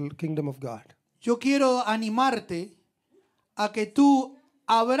pain for the kingdom of God. Yo quiero animarte a que tú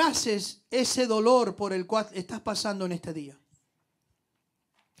abraces ese dolor por el cual estás pasando en este día.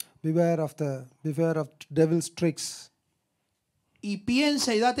 Beware of devil's tricks. Y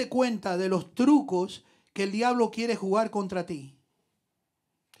piensa y date cuenta de los trucos que el diablo quiere jugar contra ti.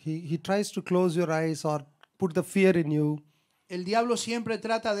 He tries to close your eyes or put the fear in you, El diablo siempre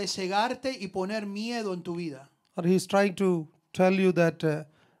trata de cegarte y poner miedo en tu vida. or he's trying to tell you that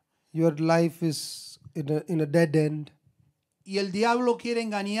your life is in a dead end. Y el diablo quiere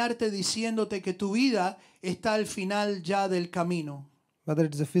engañarte diciéndote que tu vida está al final ya del camino. Whether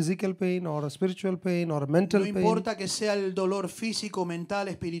it's a physical pain or a spiritual pain or a mental No pain, importa que sea el dolor físico, mental,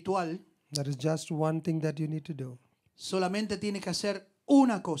 espiritual, there is just one thing that you need to do. solamente tienes que hacer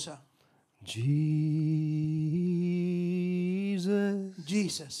una cosa. Jesus.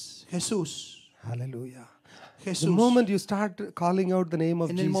 Jesus, Jesús, Hallelujah. The Jesús. moment you start calling out the name of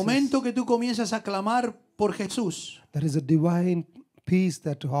En el Jesus, momento que tú comienzas a clamar por Jesús, there is a divine peace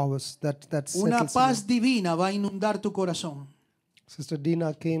that hovers, that una settles paz divina va a inundar tu corazón. you. Sister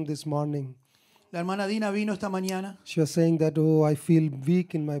Dina came this morning. La hermana Dina vino esta mañana She was saying that, oh, I feel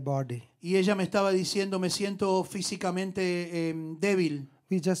weak in my body. y ella me estaba diciendo, me siento físicamente débil.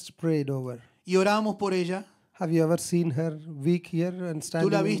 We just prayed over. Y oramos por ella. Have you ever seen her weak here and ¿Tú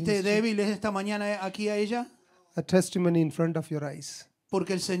standing la in viste this- débil esta mañana aquí a ella? a testimony in front of your eyes?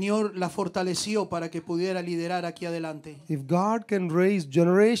 porque el Señor la fortaleció para que pudiera liderar aquí adelante. If God can raise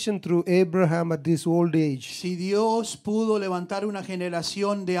generation through Abraham at this old age, Si Dios pudo levantar una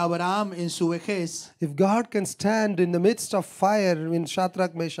generación de Abraham en su vejez, if God can stand in the midst of fire in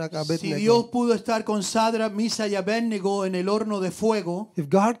Shadrach, Meshach, si Dios Abednego, pudo estar con Sadrach, Misach y Abednego en el horno de fuego, if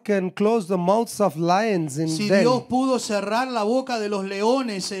God can close the mouths of lions in si them, Dios pudo cerrar la boca de los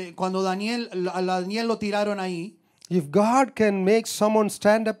leones cuando a Daniel lo tiraron ahí, if God can make someone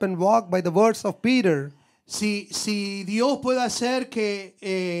stand up and walk by the words of Peter, si Dios puede hacer que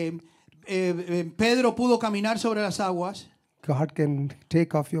Pedro pudo caminar sobre las aguas, God can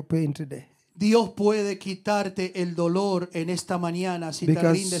take off your pain today. Dios puede quitarte el dolor en esta mañana si te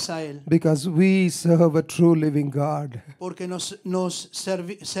rindes a Él. Because we serve a true living God, Porque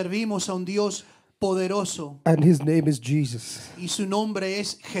servimos a un Dios poderoso and His name is Jesus. y su nombre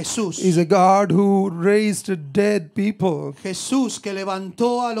es Jesús. He's a God who raised dead people. Jesús que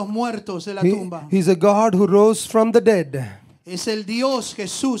levantó a los muertos de la tumba. He's a God who rose from the dead. Es el Dios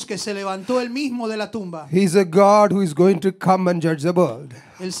Jesús que se levantó él mismo de la tumba. He's a God who is going to come and judge the world.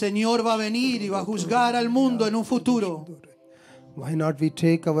 El Señor va a venir y va a juzgar al mundo en un futuro. Why not we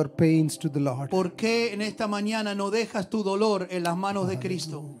take our pains to the Lord? ¿Por qué en esta mañana no dejas tu dolor en las manos de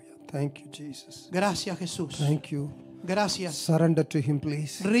Cristo? Thank you, Jesus. Gracias, Jesús. Thank you. Gracias. Surrender to Him,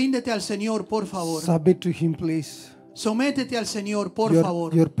 please. Ríndete al Señor, por favor. Submit to Him, please. Sométete al Señor, por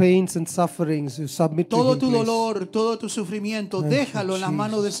favor. Your pains and sufferings, you submit to Todo Him, tu please. dolor, todo tu sufrimiento, Thank you, déjalo en las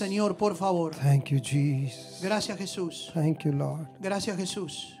manos del Jesus. Señor, por favor. Thank you, Jesus. Gracias, Jesús. Thank you, Lord. Gracias,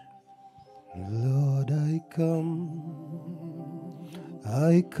 Jesús. Lord, I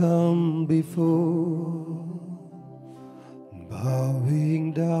come before,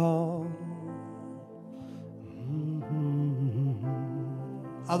 bowing down.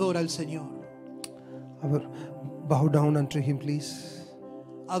 Adora al Señor. Bow down unto Him, please.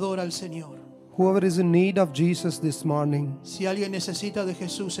 Adora al Señor. Whoever is in need of Jesus this morning, Si alguien necesita de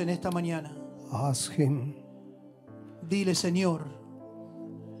Jesús en esta mañana, ask Him. dile, Señor.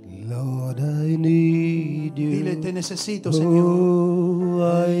 Lord, I need you. Dile, te necesito, Señor.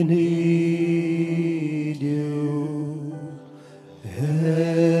 Oh, I need you.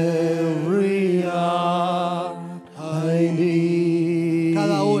 Every hour I need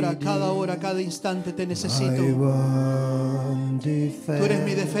Cada hora, cada instante te necesito. my one defense, Tú eres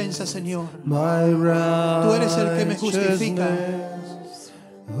mi defensa, Señor. my Tú eres el que me justifica. righteousness.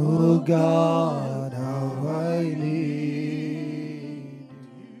 Oh God,